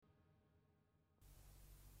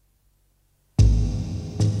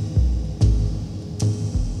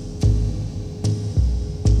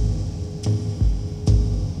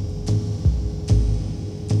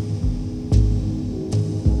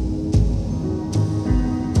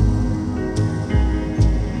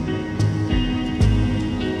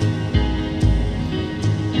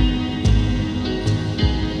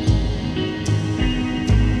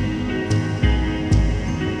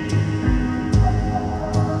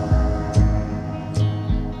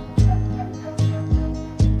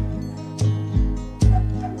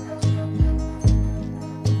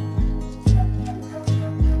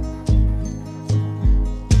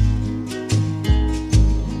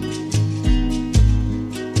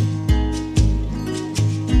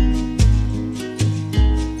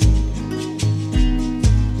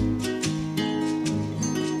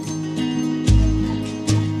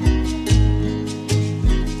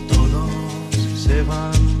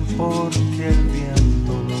porque el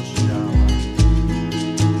viento los llama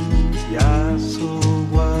y a su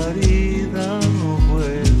guarida no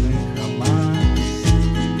vuelven jamás.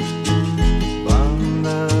 Van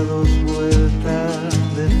dados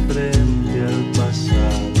vueltas de frente al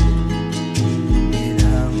pasado,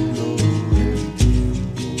 mirando el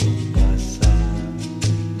tiempo pasar.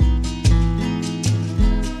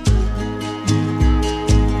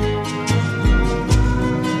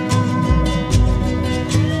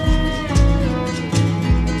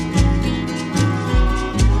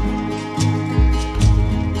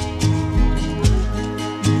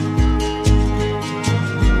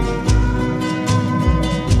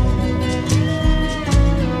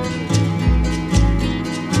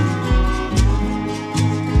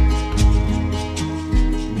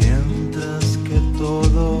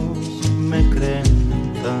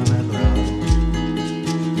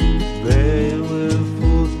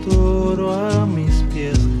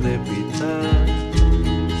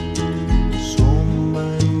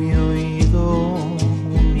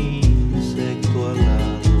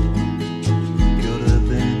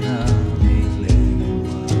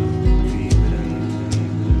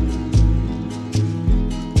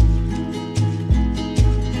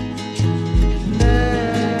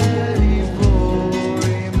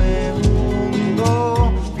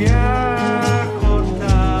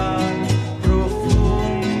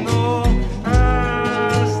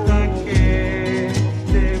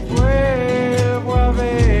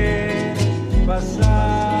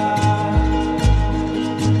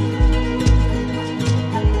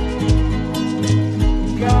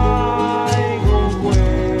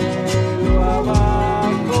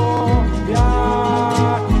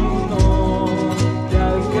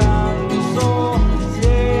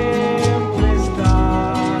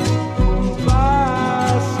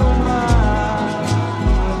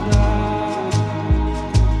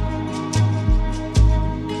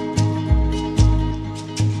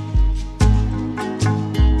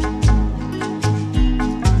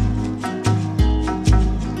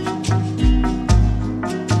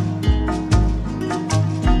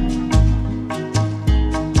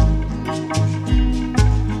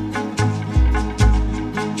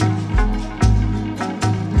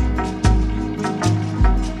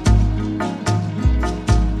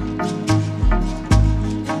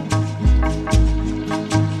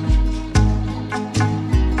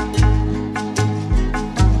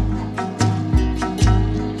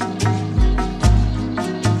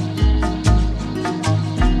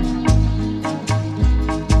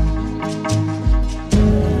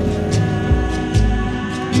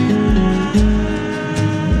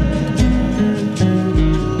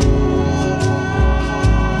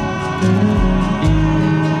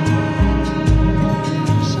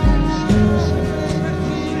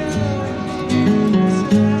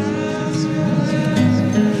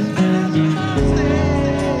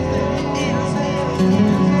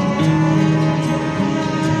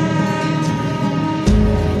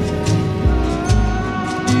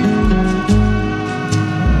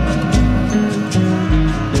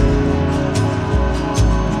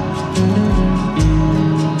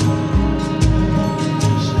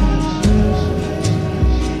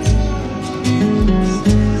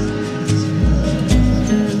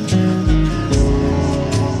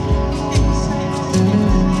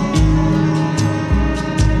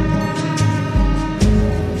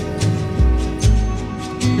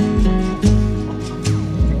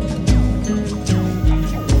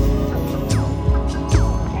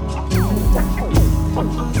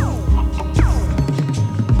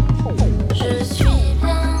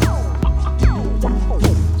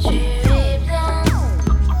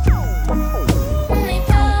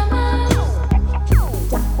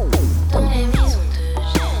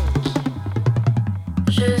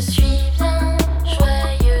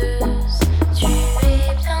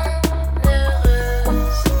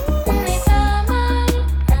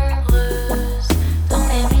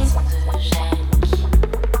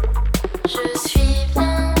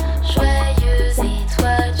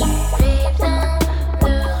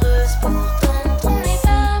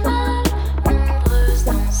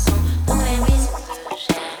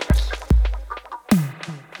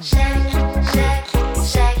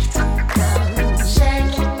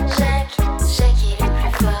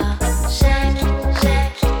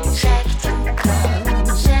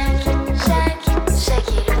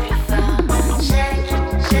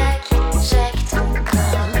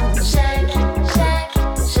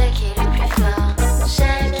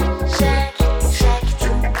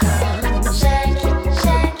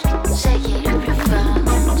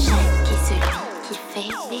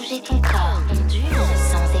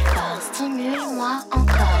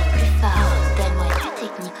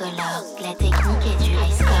 psychologue, la technique est du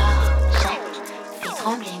high score. Chaque fait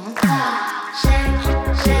trembler mon corps. Chaque ton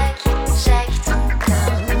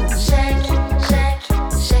corps. Chaque il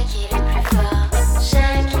est plus fort.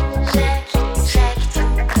 Chaque ton corps. Chaque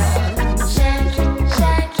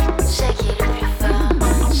il est plus fort.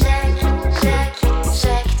 Chaque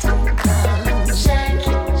ton corps.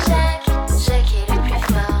 Chaque il est plus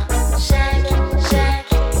fort. Chaque ton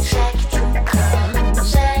corps.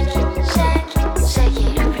 Chaque il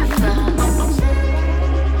est plus fort.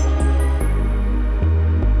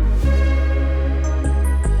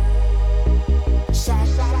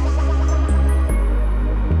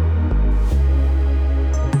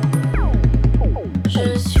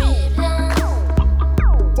 Je suis bien,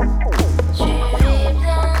 tu es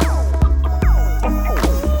bien,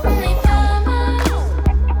 on est pas mal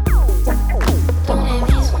dans les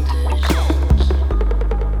maisons de Jacques.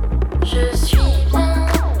 Je suis bien,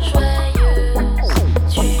 joyeuse,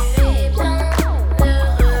 tu es bien,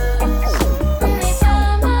 heureuse, on est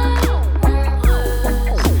pas mal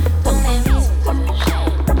nombreuses dans les maisons de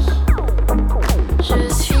Jacques. Je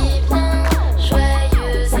suis bien,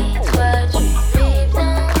 joyeuse et toi tu es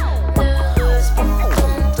bien, heureuse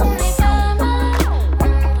pourtant on est pas mal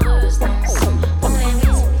nombreuses dansant dans les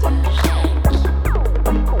maisons de Jacques.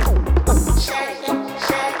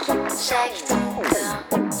 Chaque ton corps.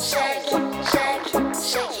 Chaque il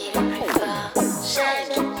est plus fort. Chaque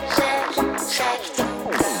ton corps. Chaque il est plus fort. Chaque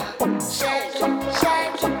ton corps. Chaque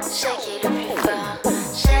il est plus fort.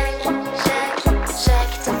 Chaque ton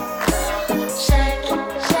corps.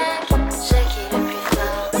 Chaque il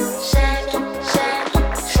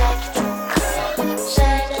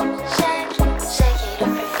est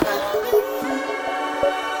plus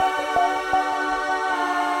fort.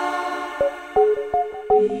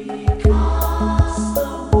 Because the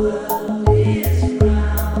world is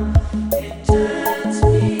round, it turns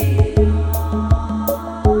me on.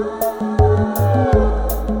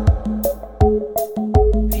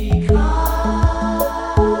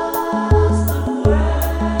 Because the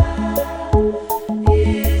world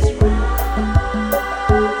is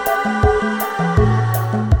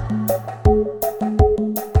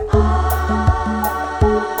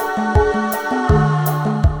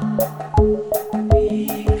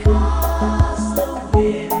because the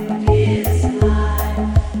wind is high,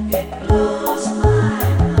 it blows my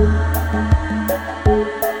mind.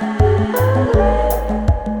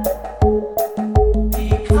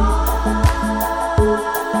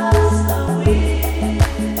 Because the wind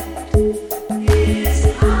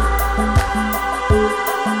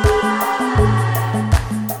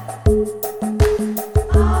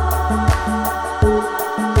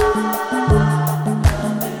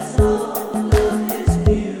is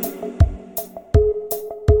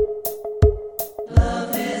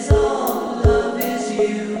love is all, love is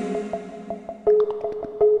you.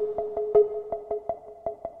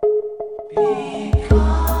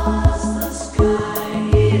 Because the sky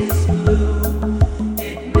is blue,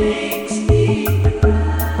 it makes me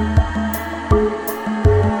cry.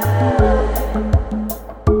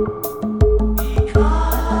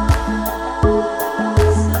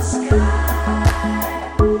 Because the sky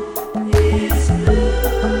is blue.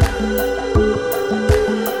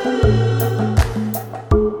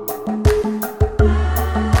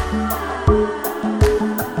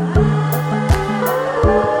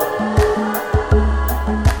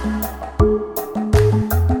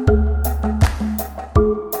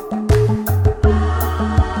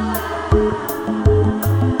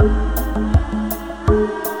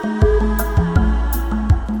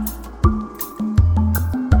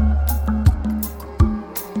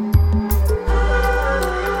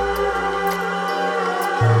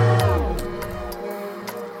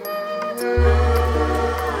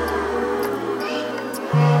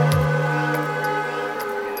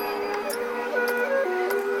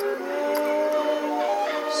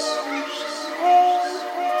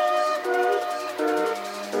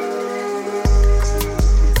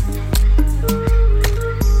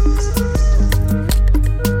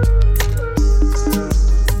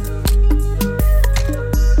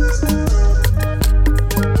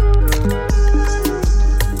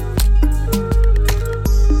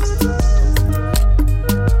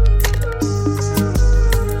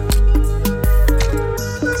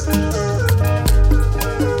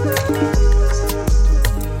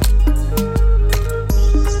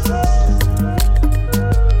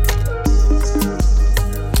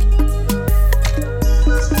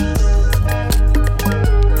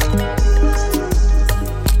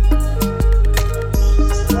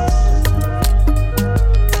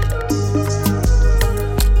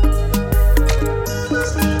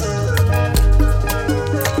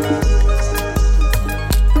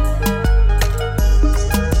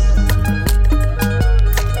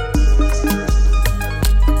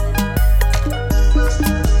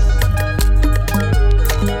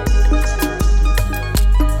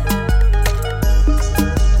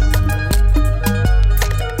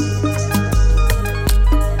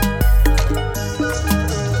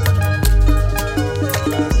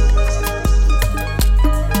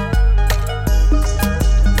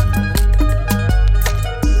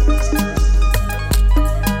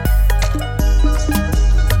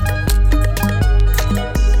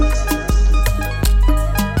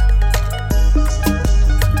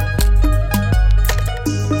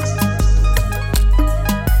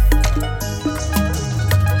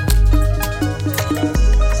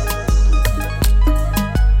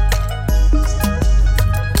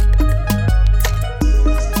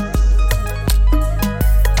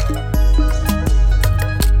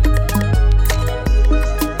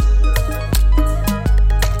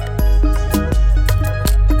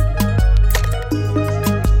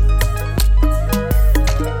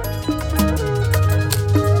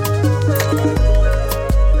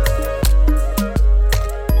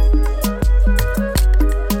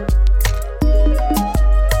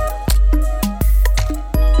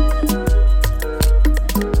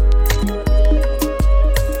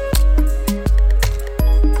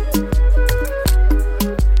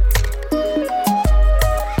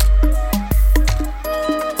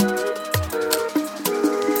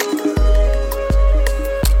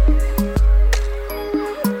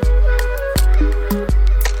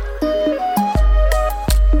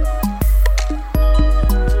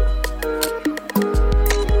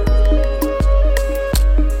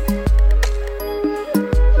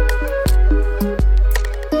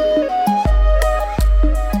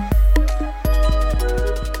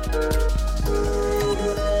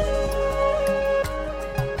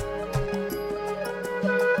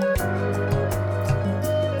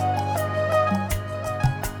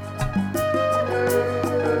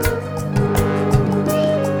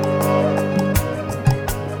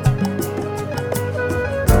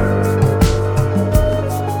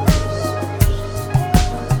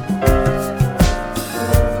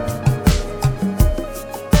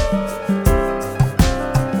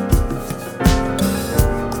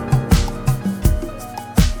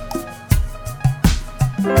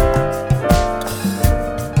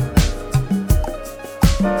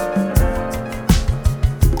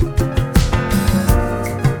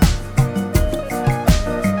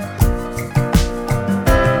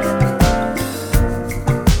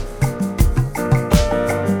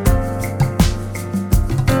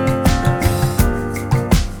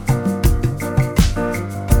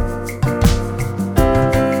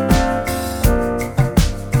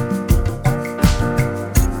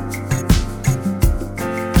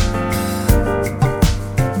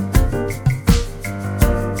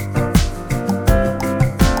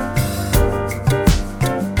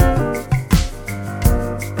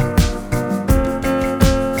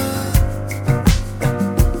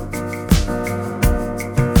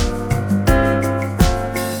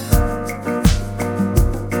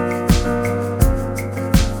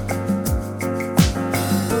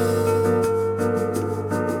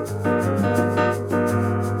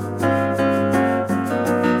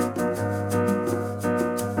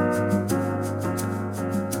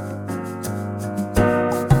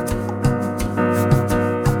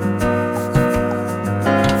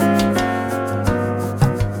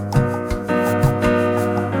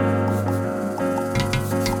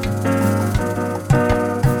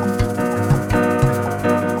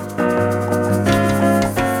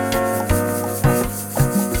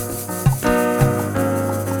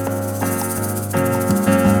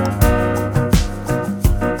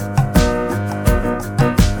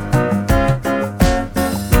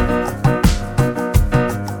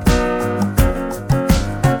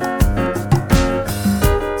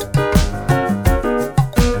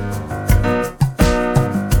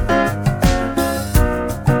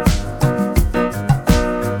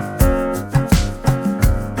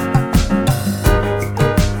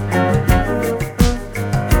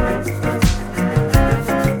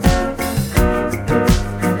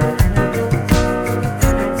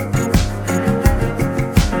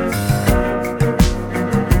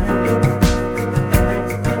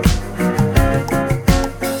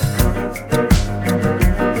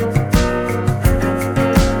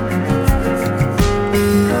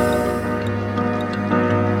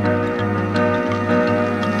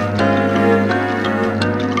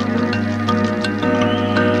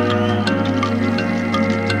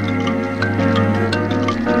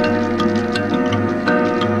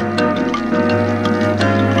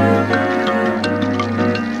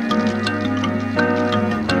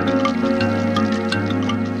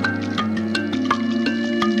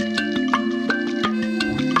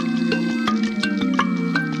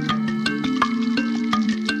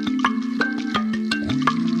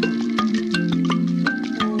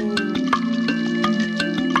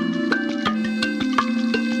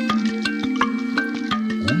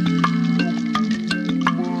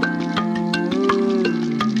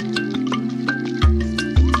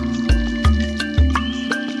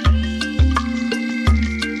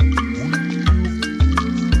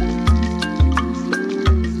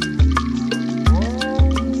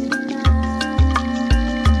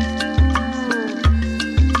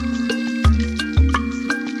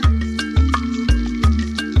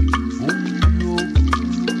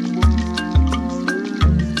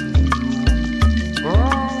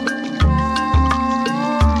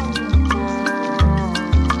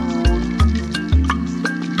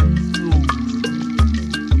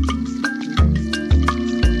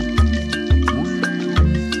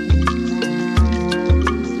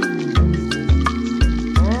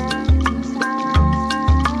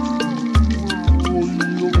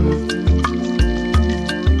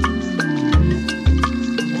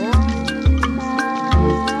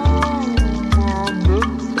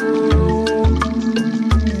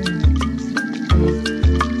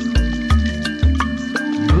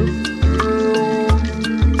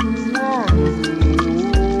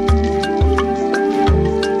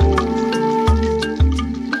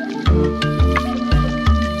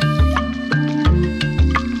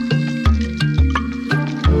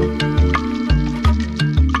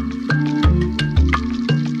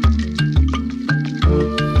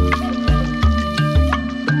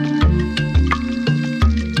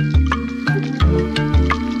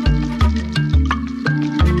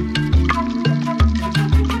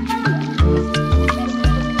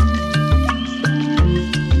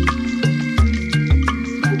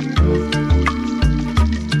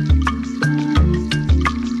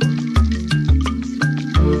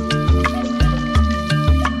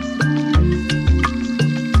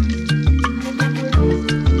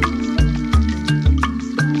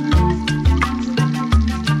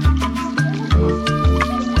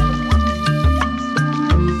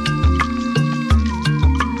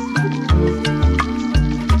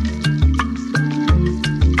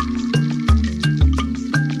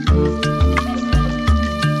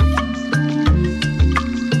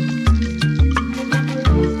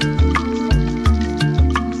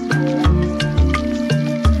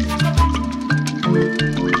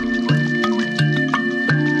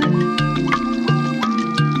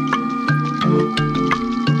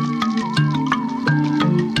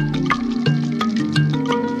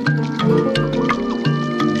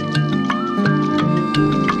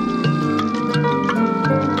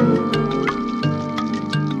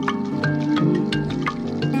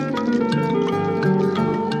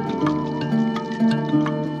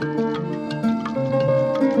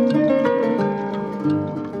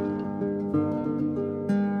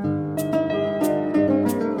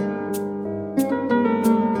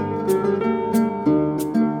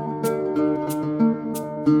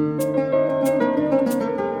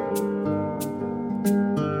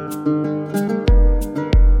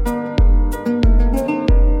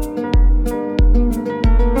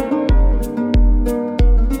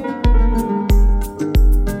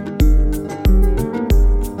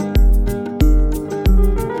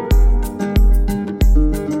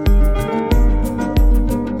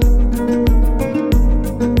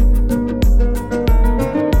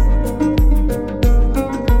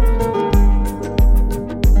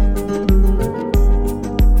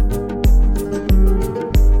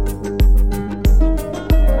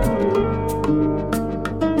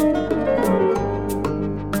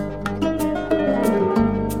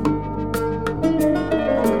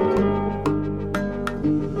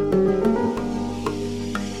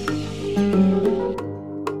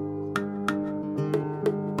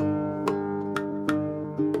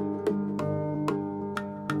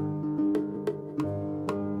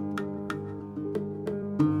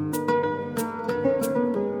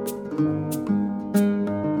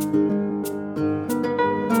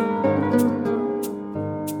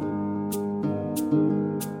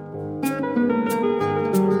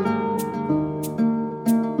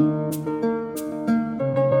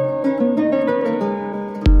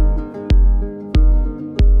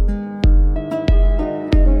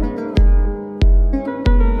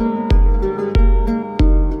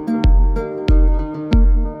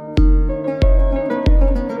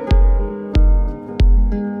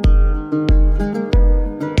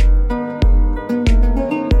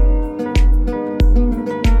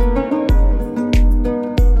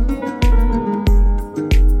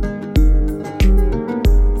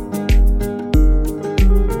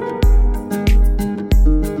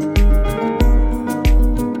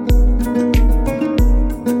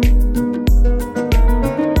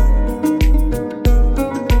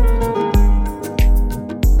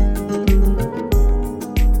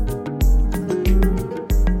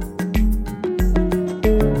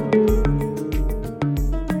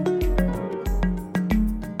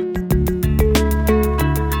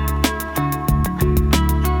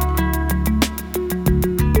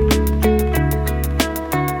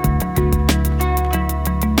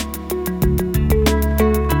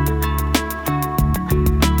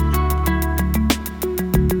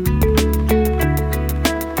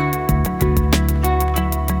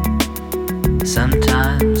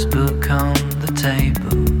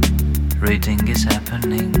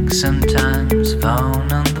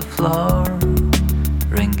 floor.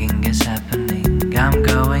 Ringing is happening, I'm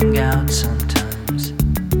going out sometimes.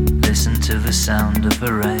 Listen to the sound of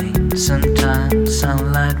the rain. Sometimes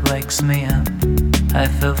sunlight wakes me up. I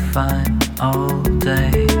feel fine all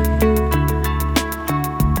day.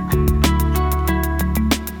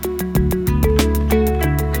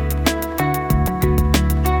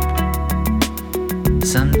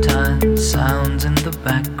 Sometimes sounds in the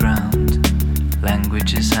background.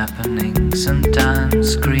 Language is happening.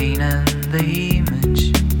 Sometimes screen and the image.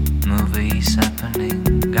 Movies happening.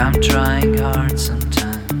 I'm trying hard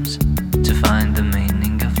sometimes to find the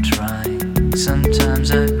meaning of trying.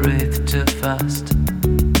 Sometimes I breathe too fast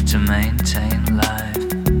to maintain life.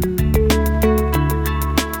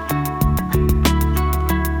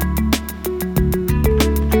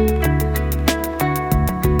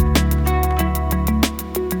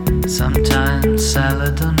 Sometimes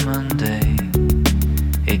salad on Monday.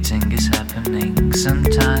 Eating is happening.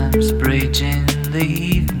 Sometimes bridge in the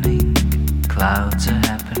evening. Clouds are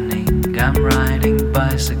happening. I'm riding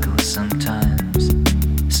bicycles sometimes,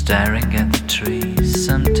 staring at the trees.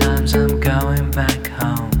 Sometimes I'm going back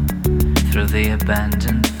home through the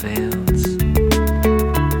abandoned fields.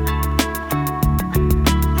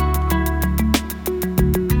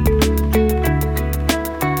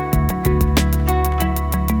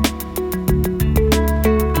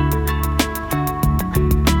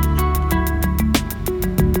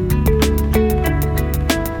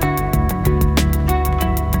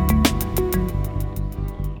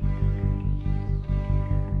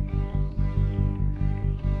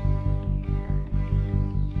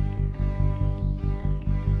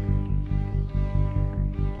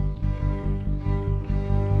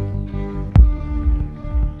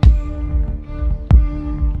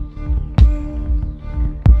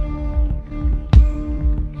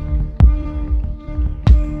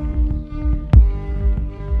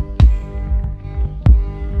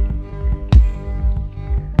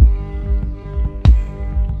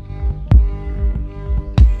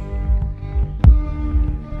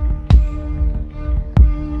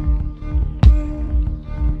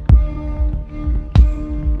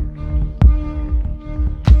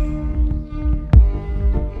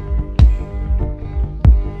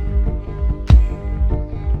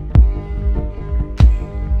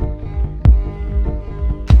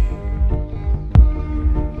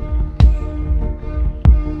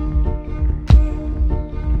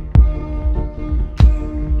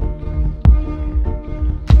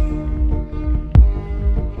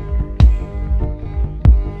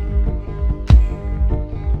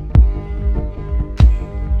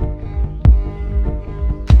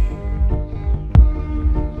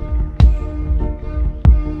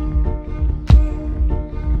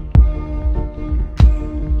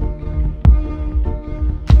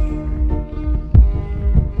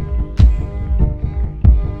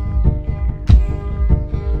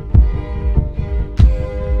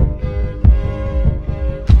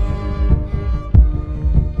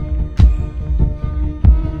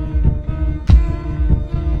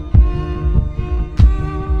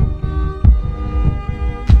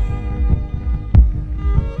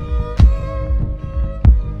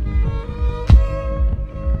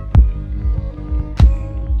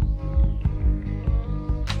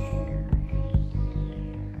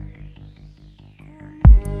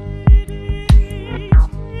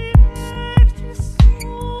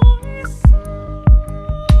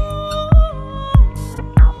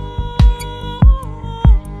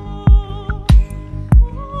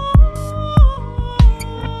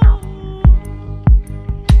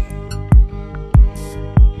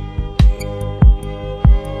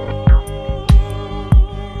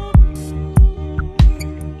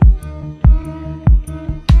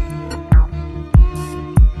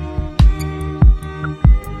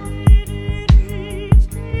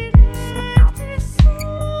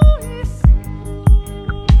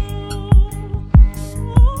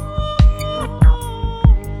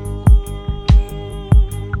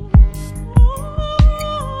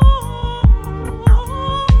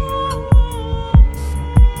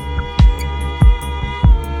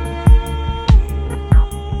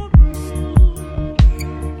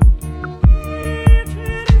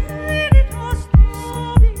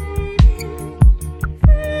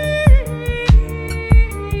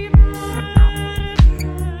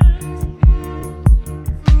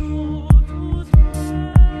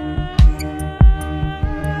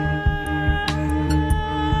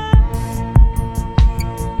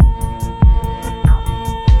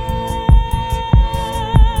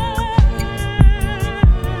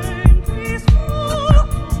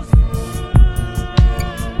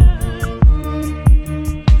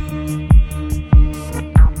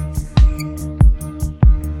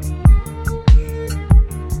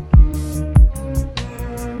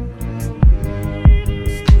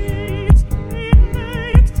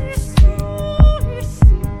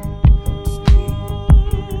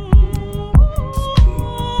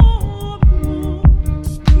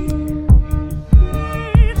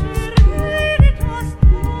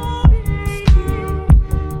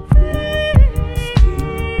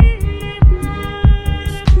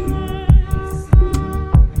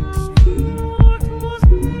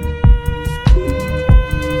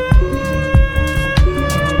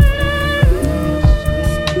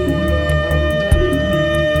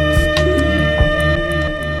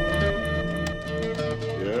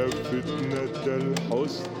 ندى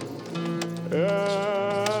الحسن يا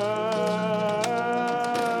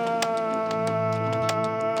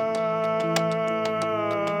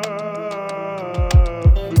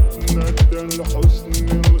فتنة الحسن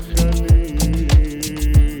الخليج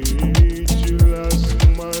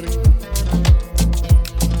الأسمر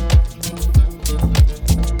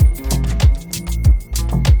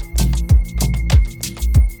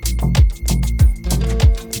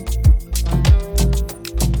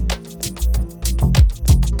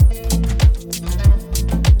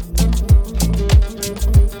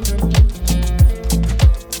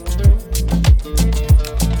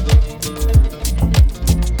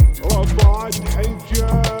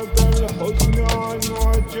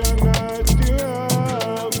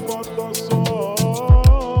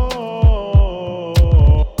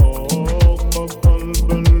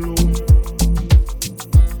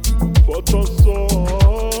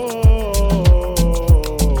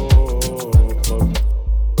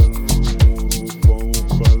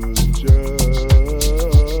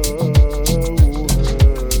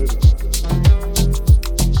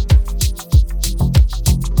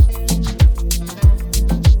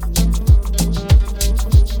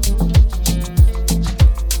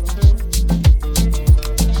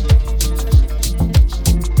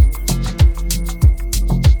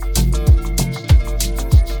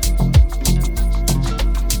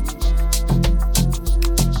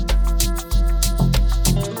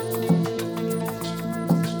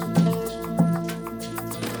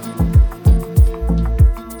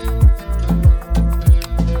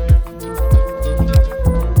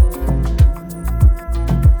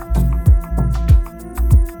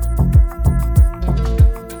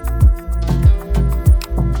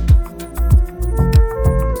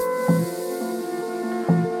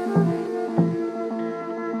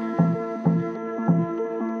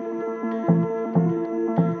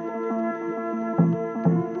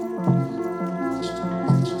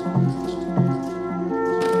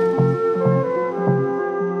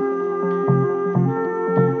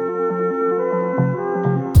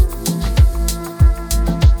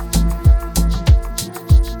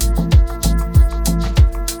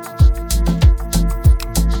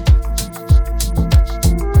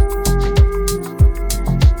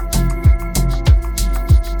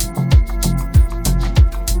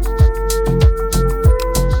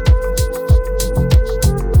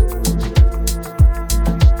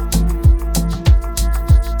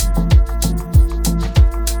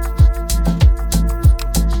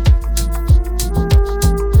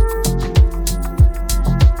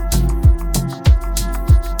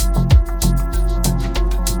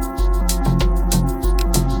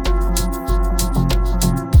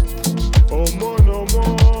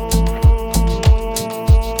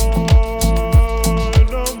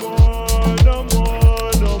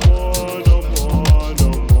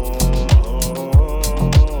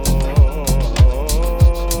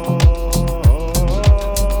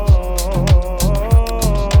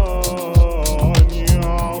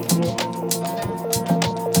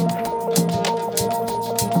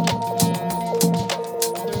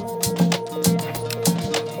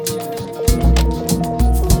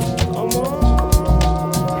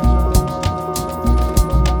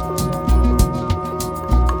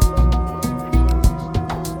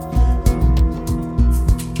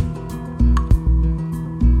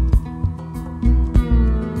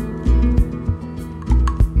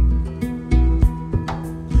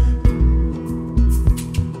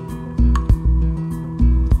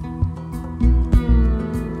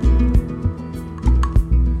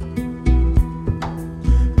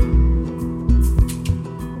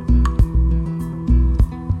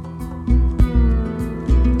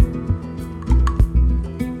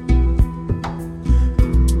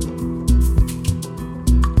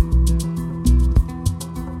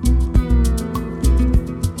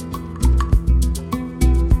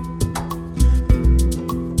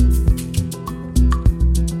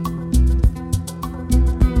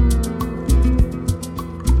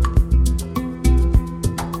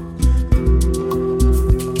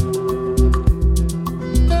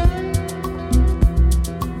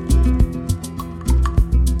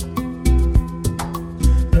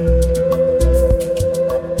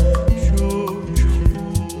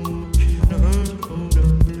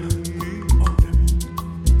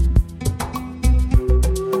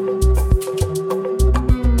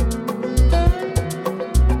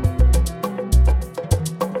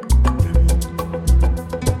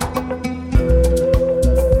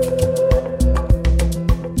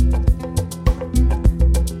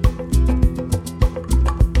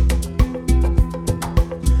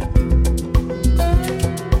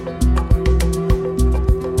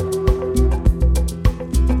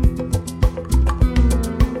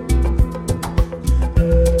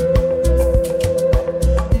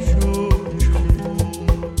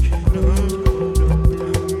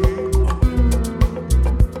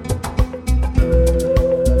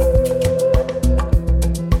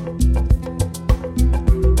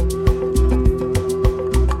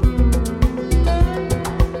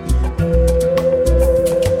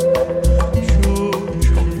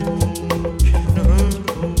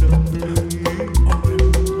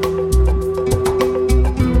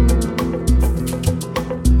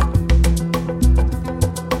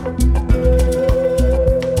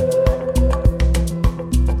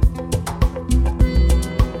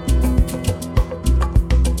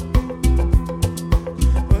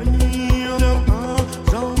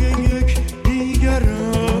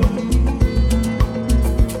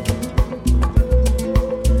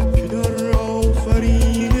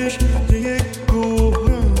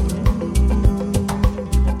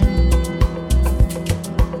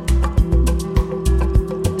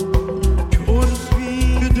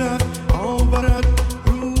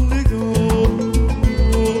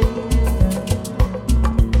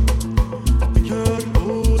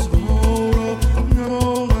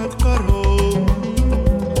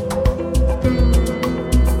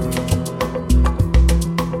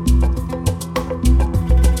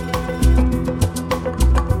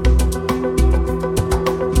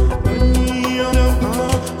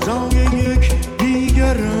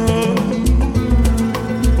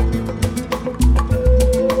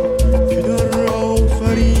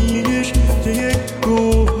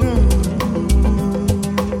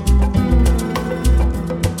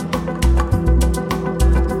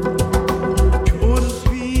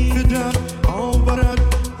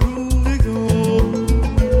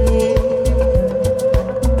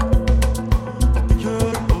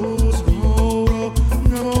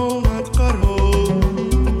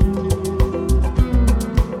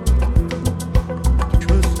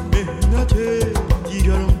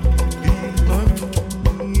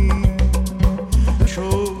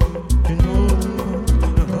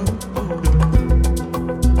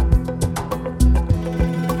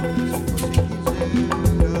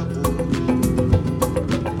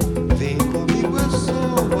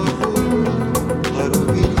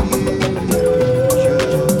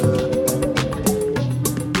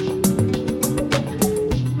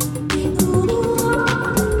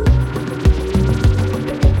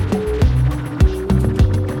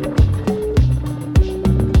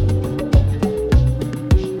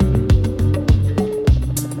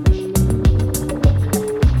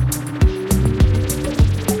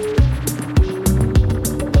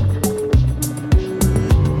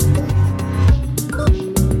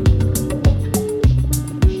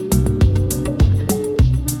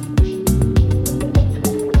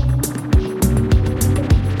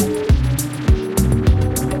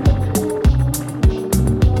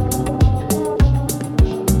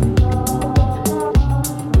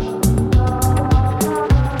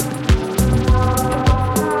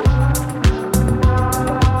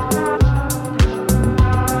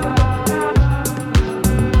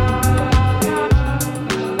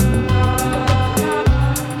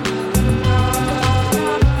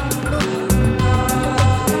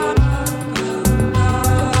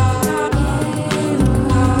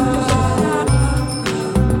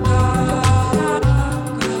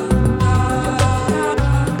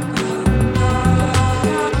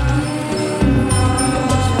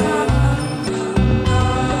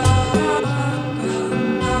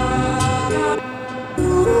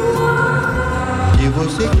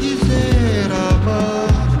você quiser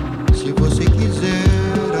amar, se você quiser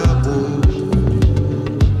amor,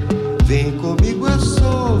 vem comigo a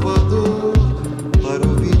Salvador para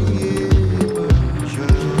ouvir Iemanjá.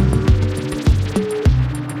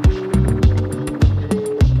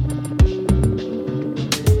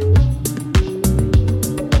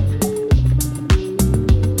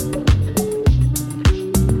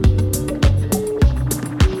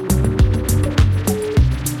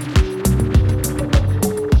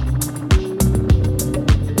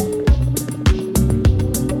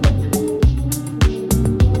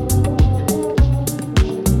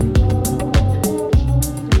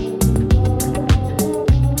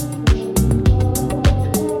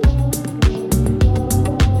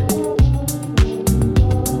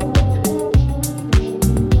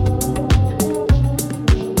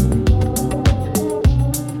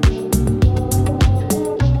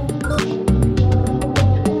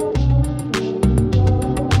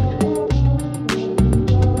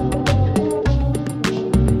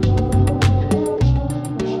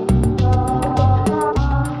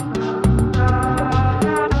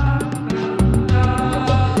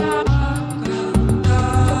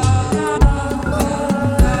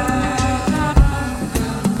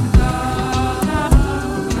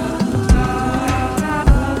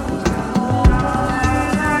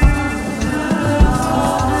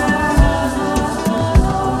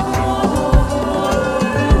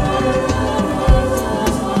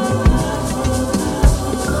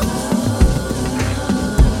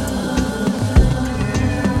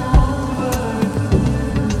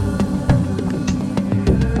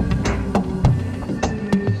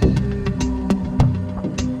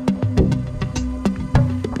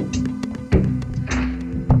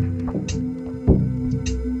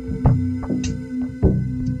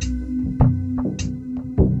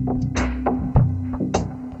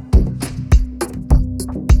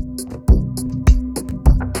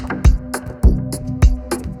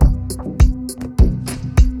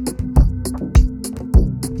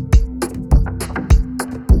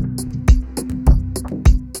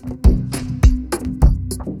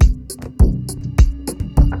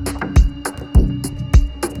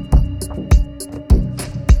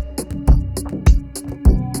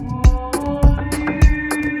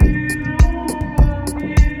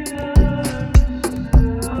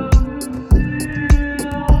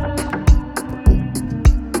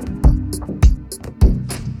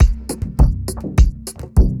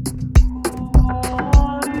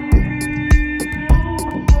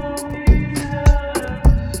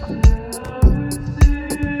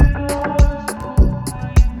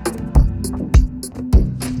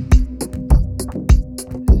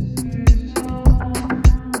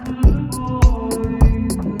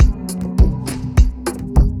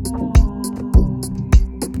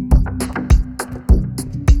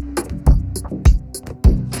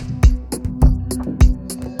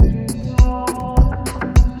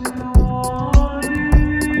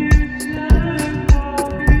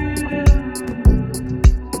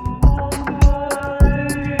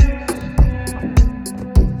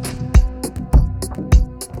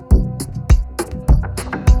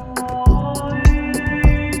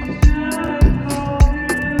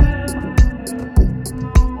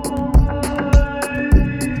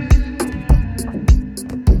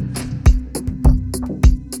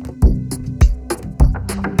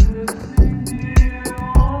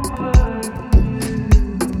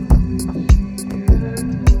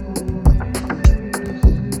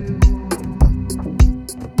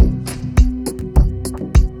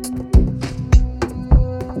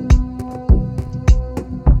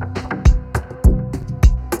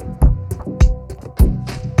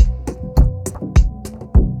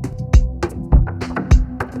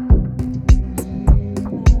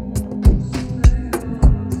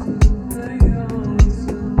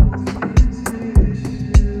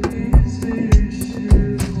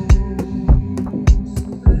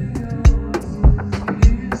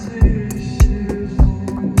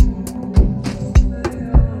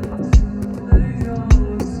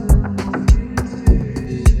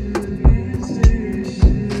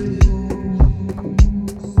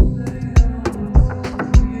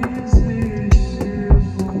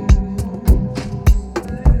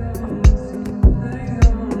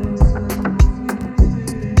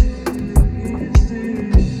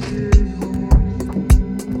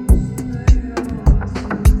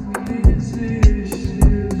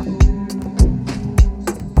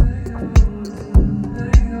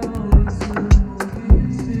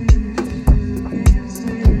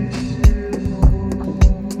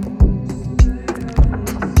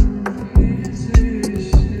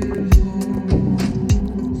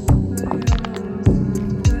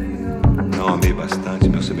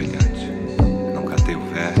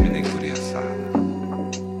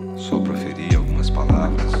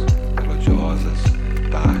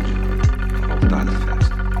 voltar da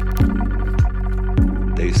festa.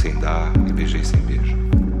 Dei sem dar e beijei sem beijo.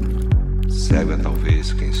 Cego é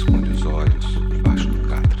talvez quem esconde os olhos debaixo do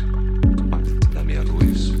catre. Da minha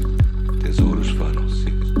luz, tesouros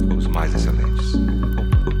vanam-se, os mais excelentes.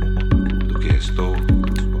 Do que restou,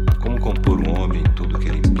 como compor um homem em tudo que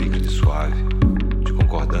ele implica de suave, de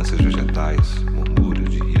concordâncias vegetais, murmúrios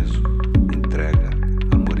de riso, entrega,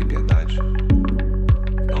 amor e piedade.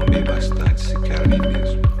 Não amei bastante sequer a mim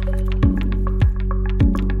mesmo.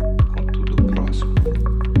 Contudo, o próximo.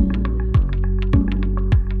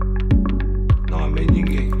 Não amei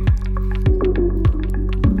ninguém.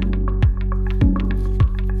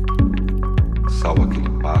 Salvo aquele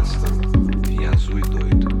pássaro, vinha azul e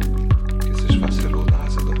doido, que se esfacelou na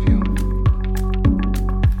asa do avião.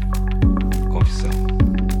 Confissão.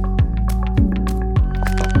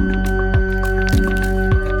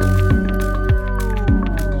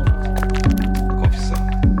 Confissão.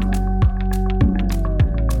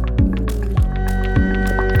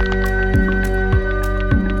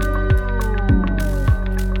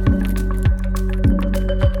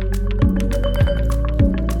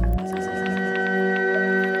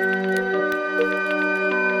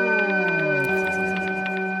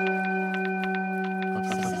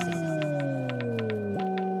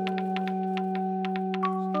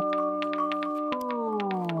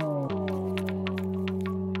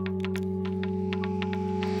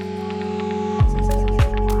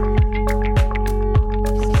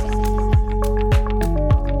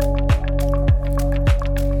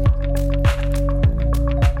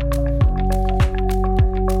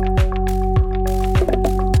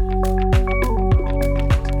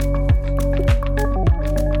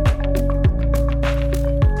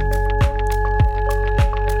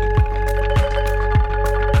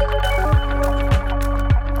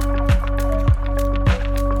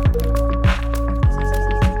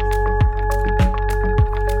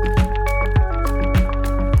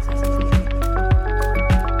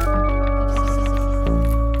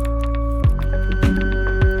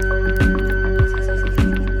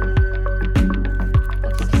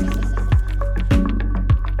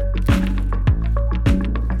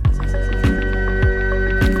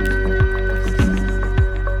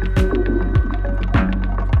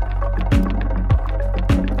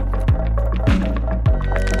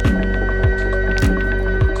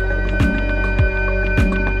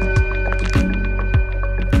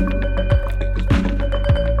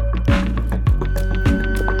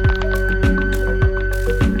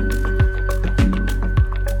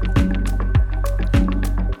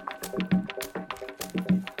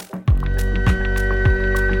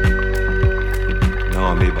 Não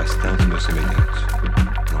amei bastante meu semelhante.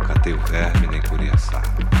 Não catei o verme nem curei a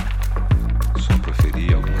sarna. Só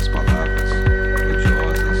proferi algumas palavras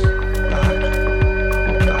odiosas, tarde,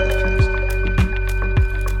 voltar da festa.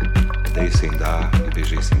 Dei sem dar e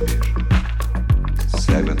beijei sem beijo.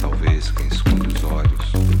 Cego é talvez quem esconde os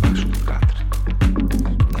olhos debaixo do catre.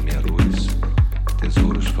 Na minha luz,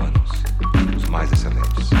 tesouros vanam-se, os mais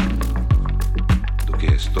excelentes. Do que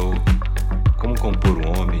restou, como compor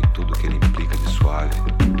um homem em tudo que ele implica de suave,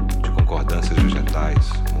 de concordâncias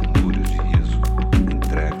vegetais, murmúrios de riso,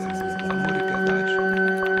 entrega, amor e piedade.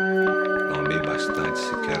 Não amei bastante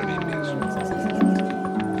sequer a mim mesmo.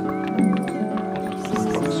 Contudo,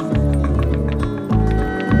 o próximo.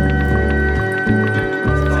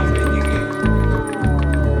 Não amei ninguém.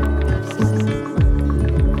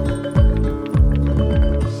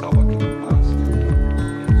 Salvo aquele pássaro.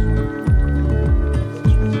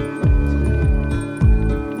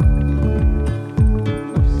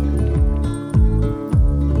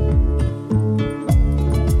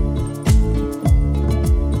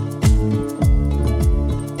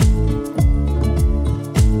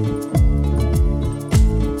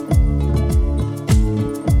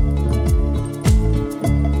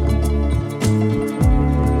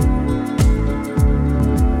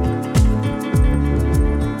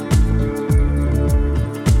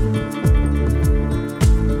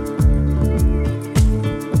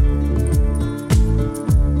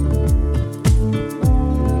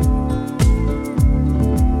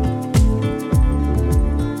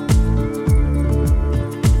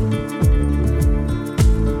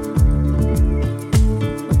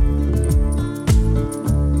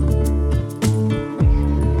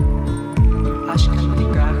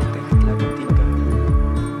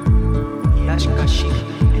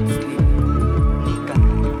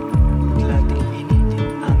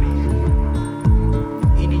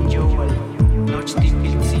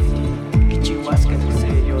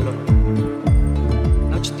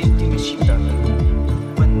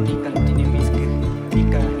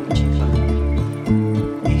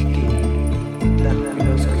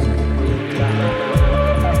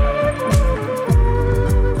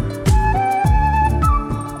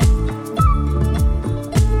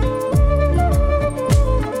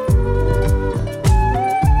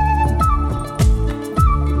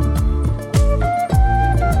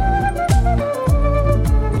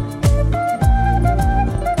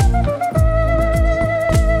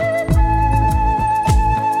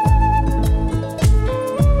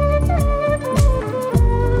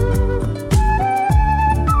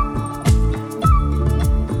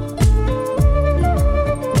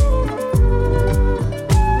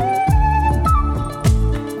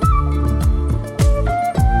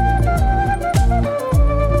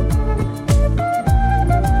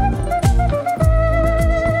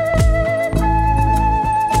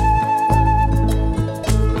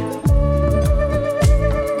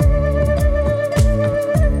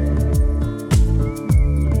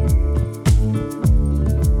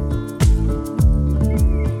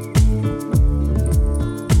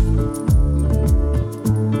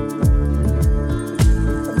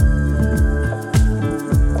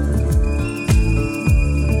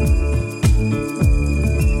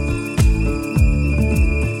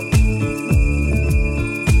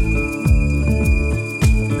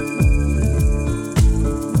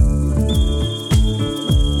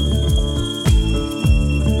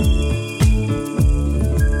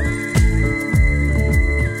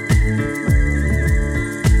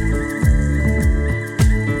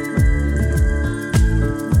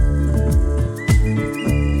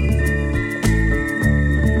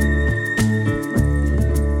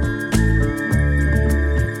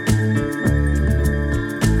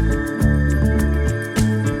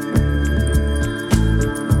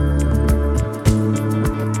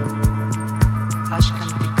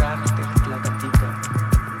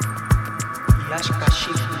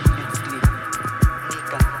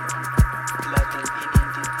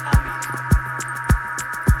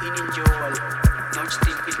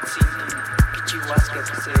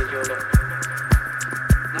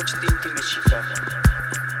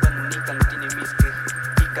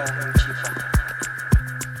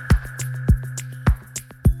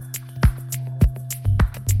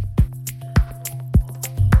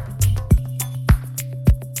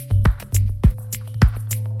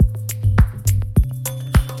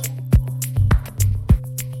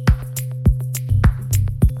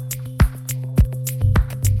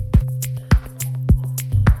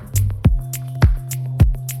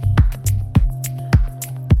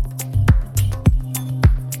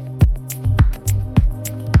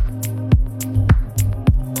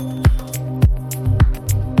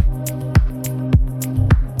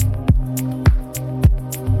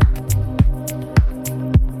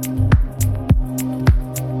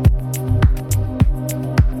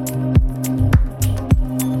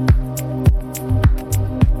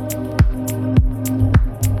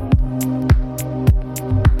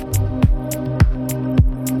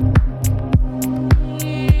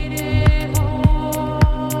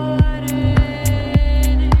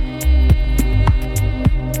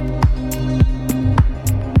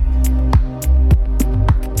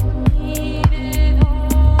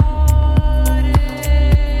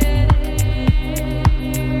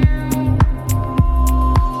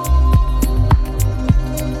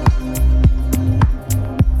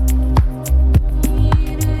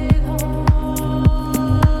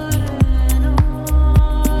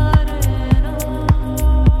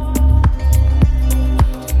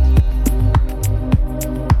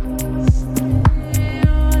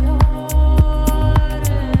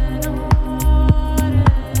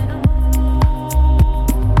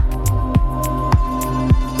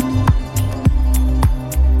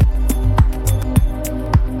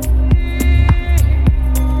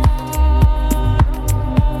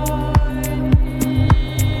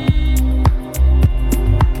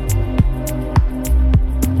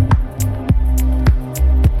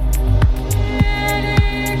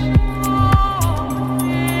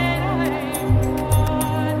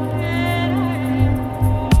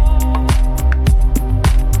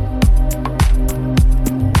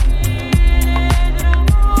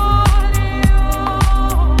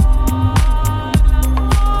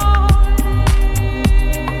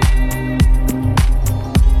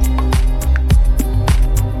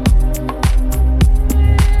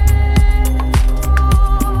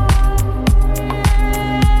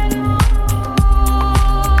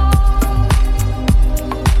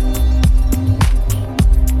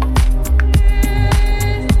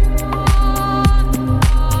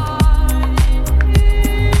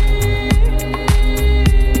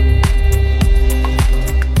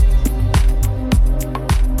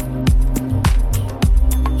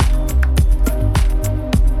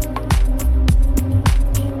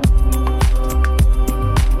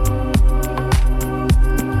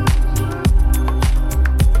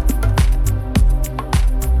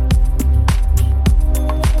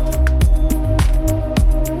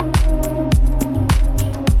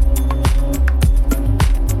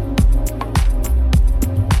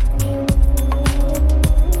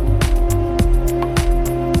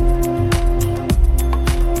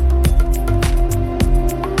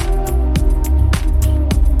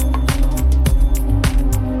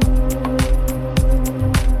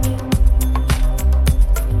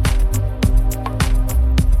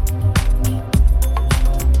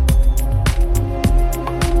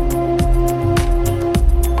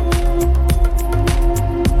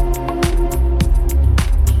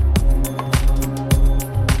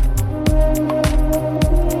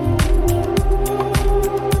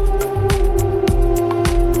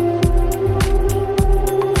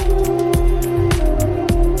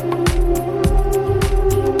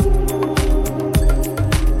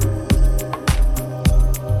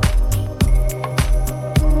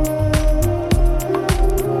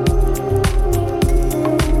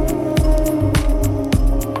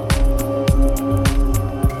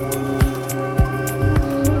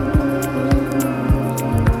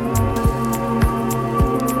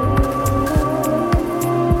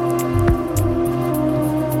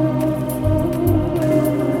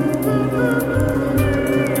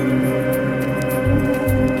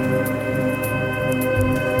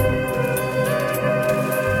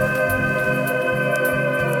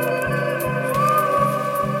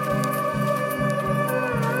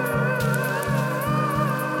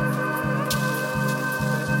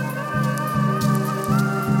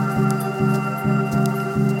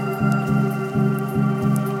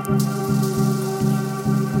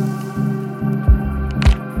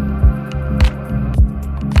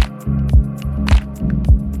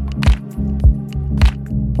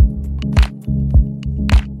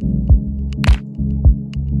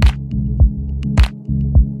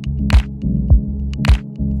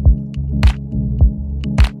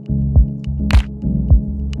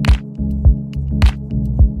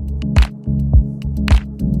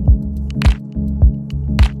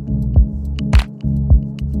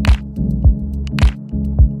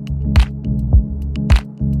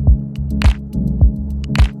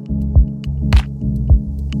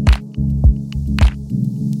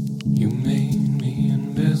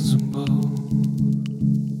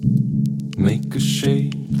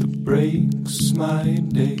 my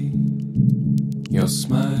day. Your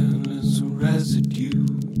smile is a residue.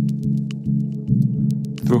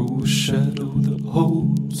 Throw a shadow that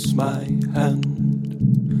holds my hand,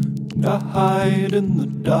 and I hide in the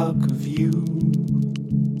dark of you.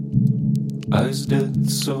 Eyes dead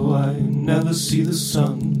so I never see the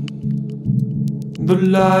sun. The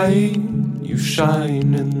light, you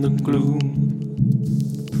shine in the gloom.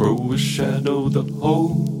 Throw a shadow that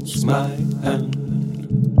holds my hand.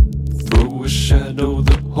 Throw a shadow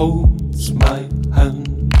that holds my hand.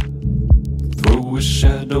 Throw a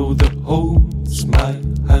shadow that holds my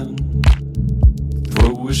hand.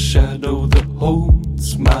 Throw a shadow that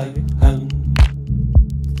holds my hand.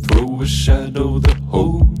 Throw a shadow that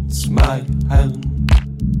holds my hand.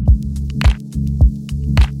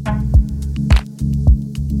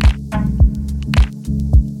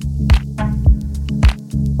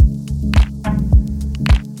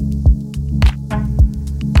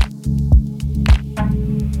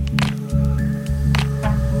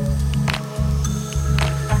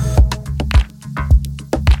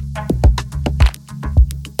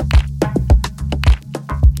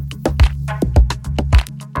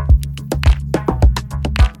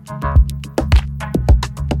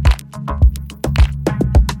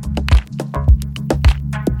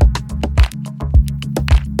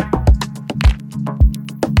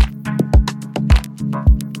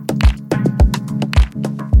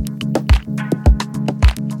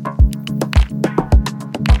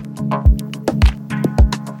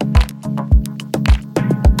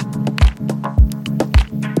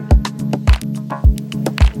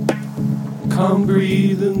 Can't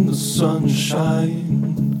breathe in the sunshine.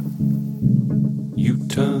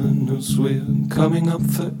 U-turn as we're coming up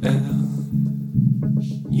for air.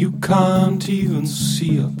 You can't even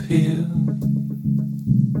see up here.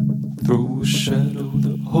 Throw a shadow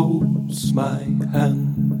that holds my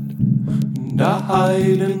hand, and I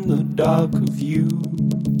hide in the dark of you.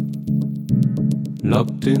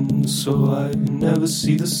 Locked in so I never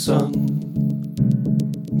see the sun.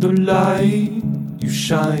 The light, you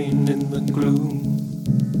shine in the gloom.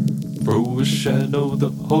 Throw a shadow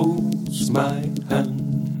that holds my hand.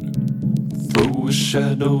 Throw a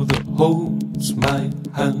shadow that holds my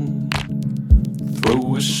hand.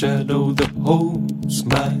 Throw a shadow that holds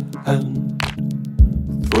my hand.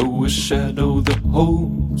 Throw a shadow that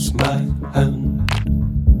holds my hand.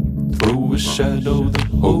 Throw a shadow that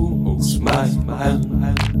holds my hand.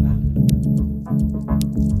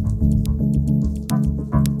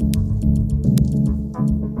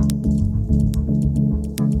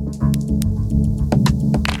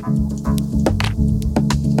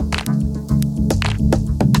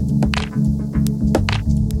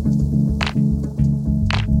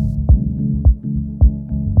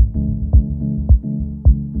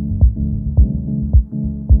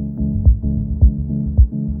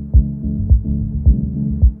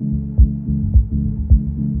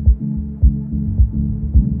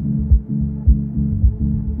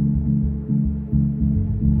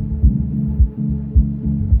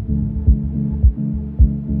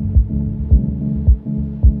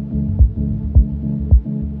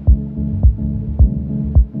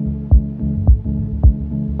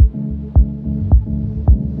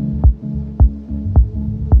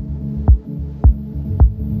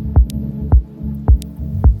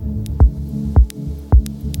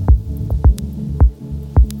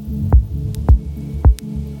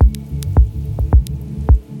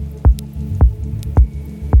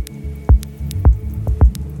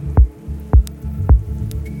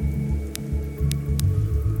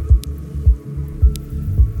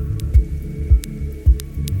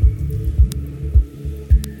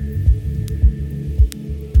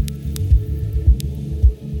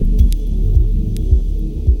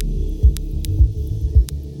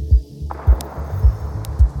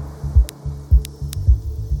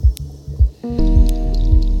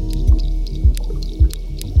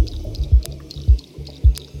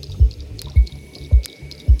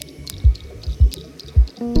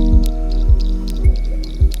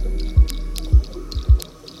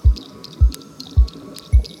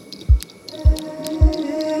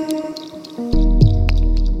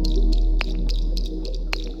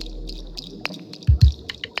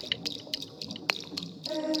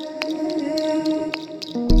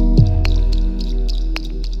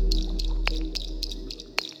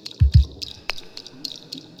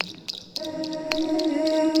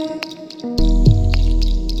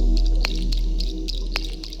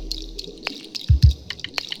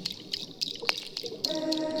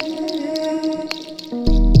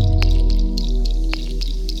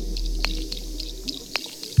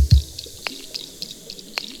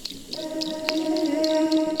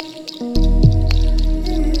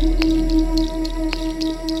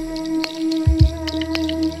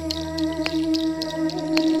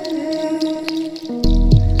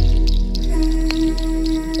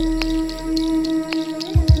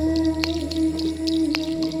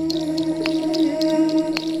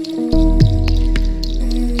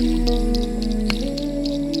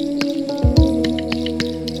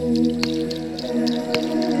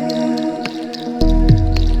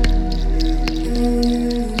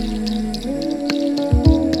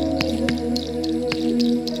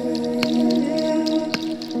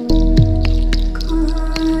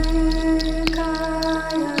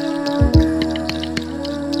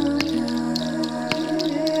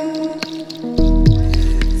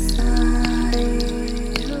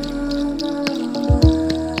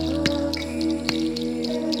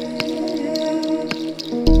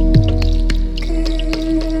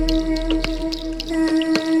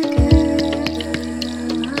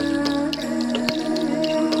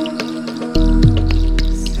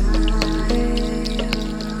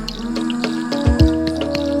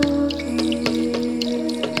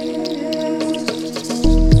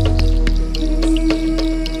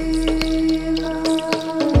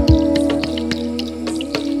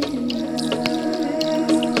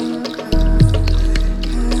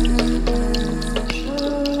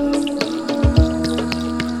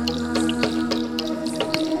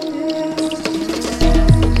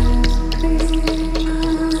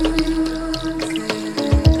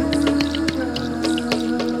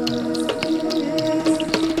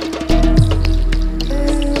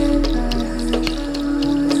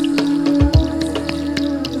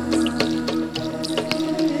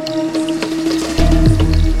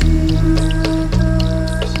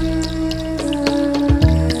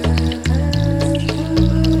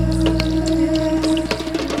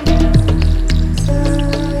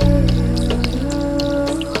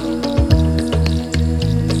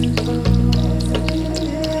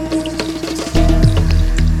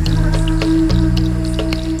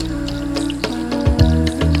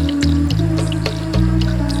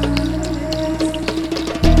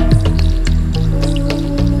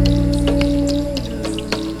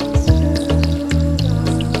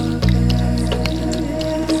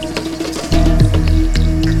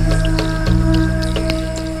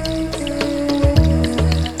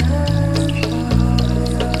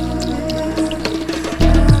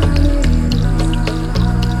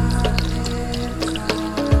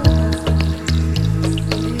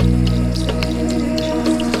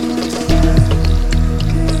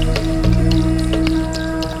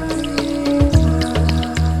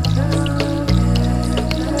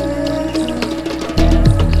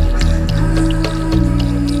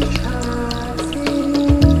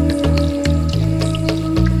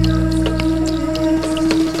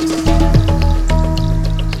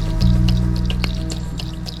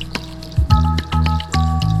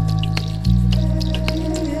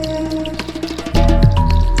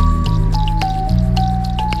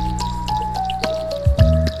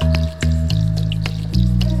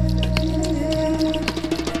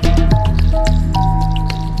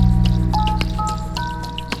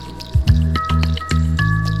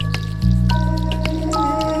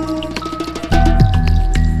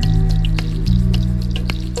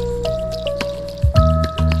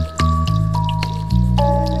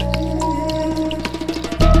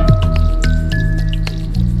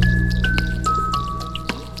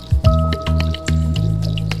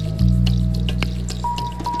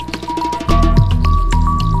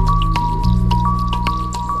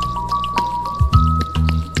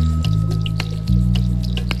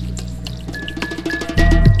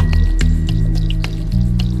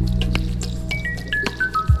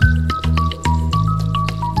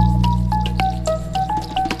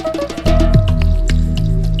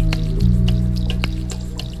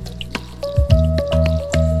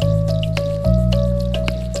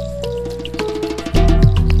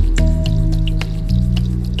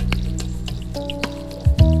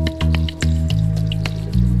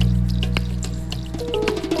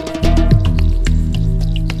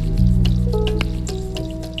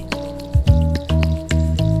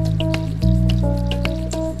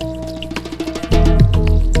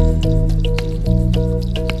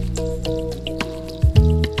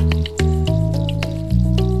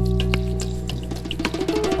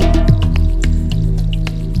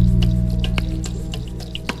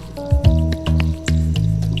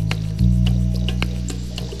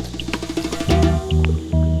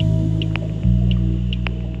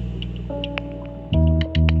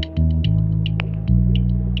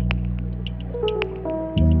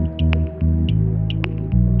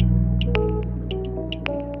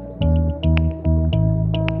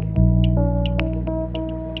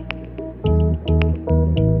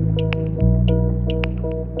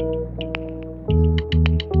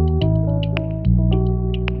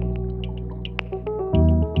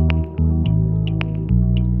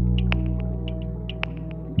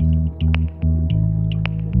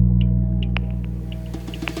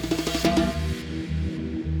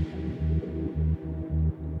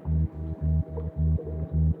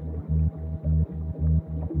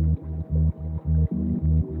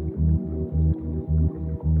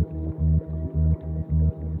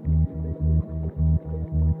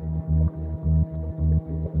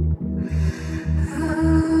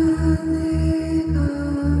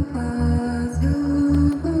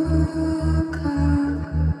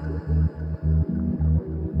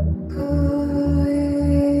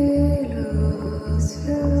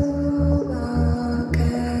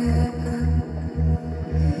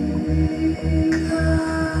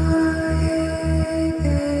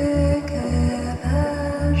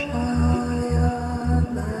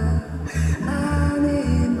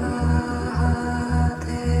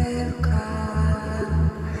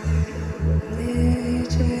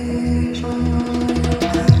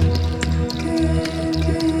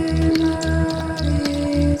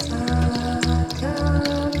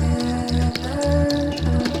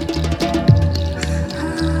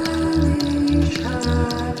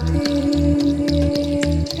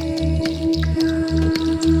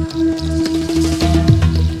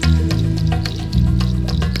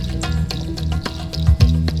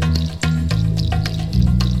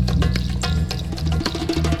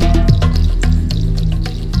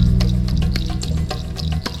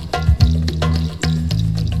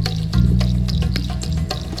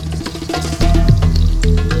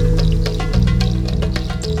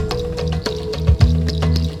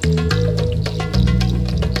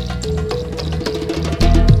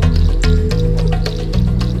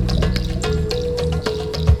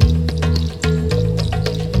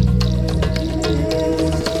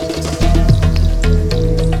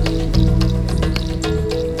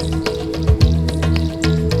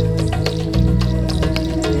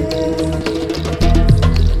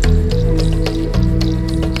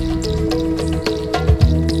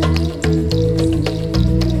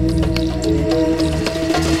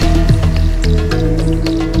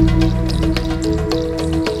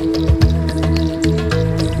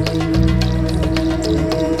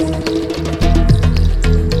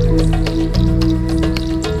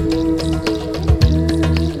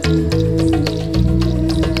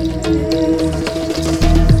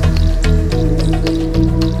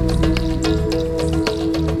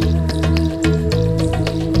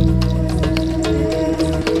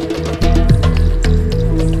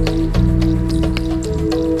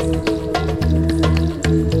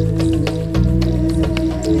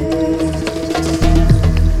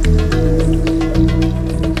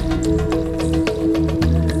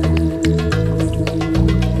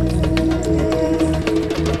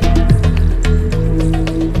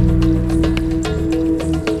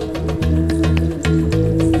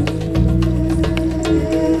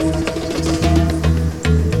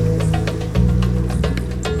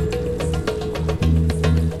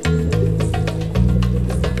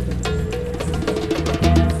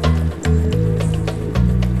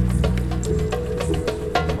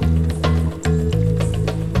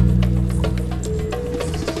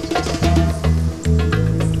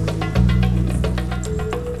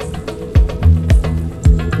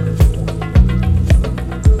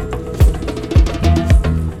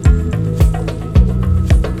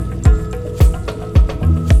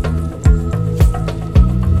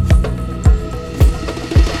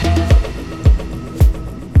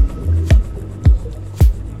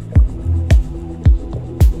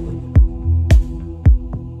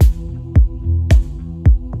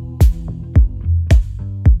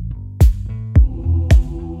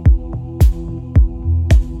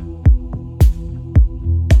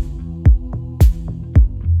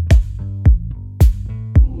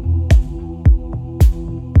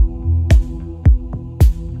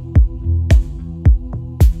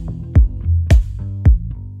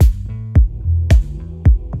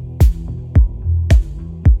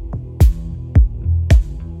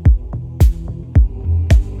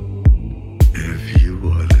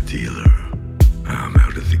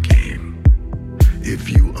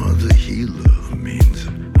 are the healer means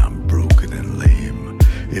I'm broken and lame.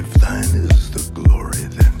 If thine is the glory,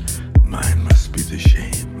 then mine must be the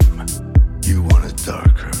shame. You want it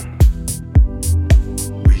darker,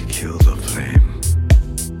 we kill the flame.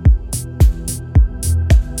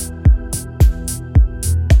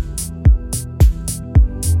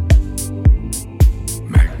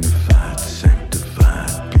 Magnified,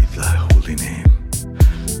 sanctified be thy holy name.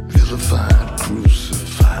 Vilified,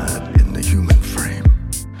 crucified in the human frame.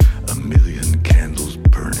 A million candles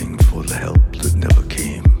burning for the help that never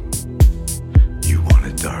came. You want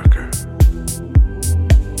it darker.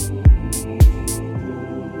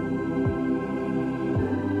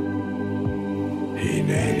 Hey,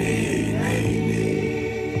 nay, nay, nay,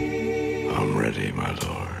 nay. I'm ready, my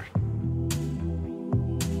lord.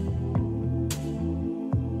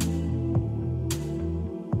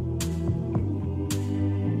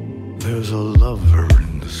 There's a lover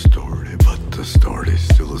in the story, but the story's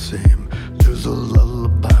still the same. There's a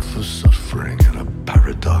lullaby for suffering and a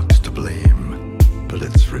paradox to blame. But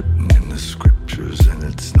it's written in the scriptures and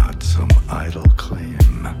it's not some idle claim.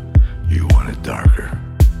 You want it darker,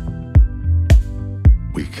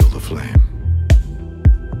 we kill the flame.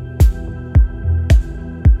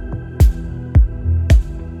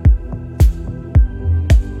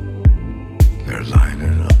 They're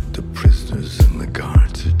lining up the prisoners and the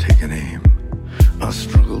guards are taking aim. I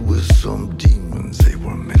struggled with some demons, they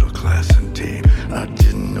were middle class and tame. I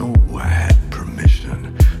didn't know I had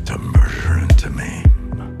permission to murder and to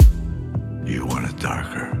maim. You want it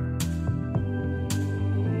darker,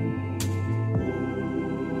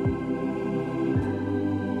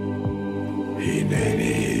 hey, nay,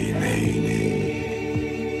 nay, nay,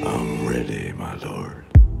 nay. I'm ready, my lord.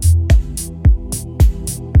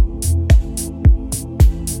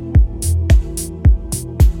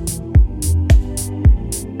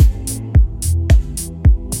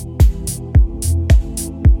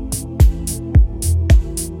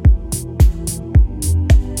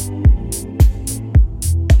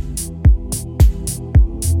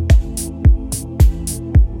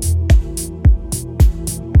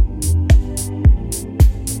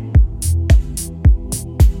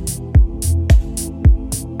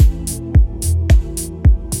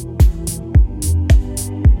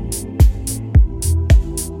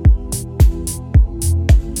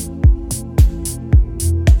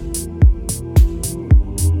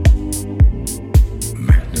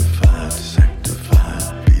 Magnified,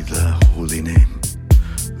 sanctified be thy holy name.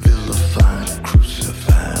 Vilified,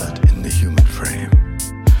 crucified in the human frame.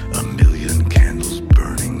 A million candles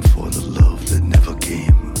burning for the love that never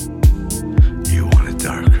came. You want it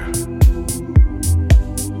darker,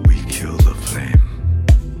 we kill the flame.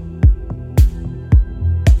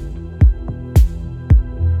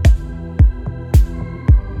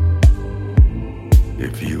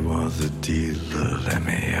 If you are the dealer, let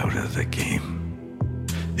me out of the game.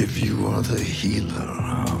 If you are the healer,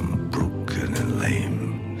 I'm broken and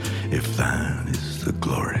lame. If thine is the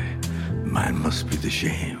glory, mine must be the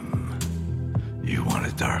shame. You want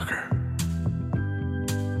it darker,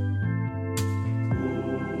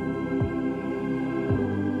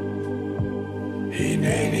 hey,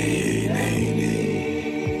 nay, nay, nay, nay.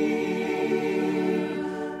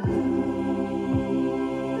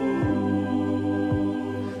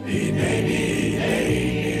 Hey, nay, nay, nay,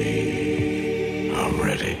 nay. I'm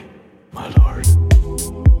ready, my lord.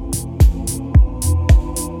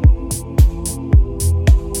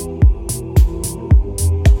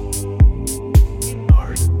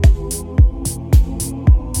 Lord.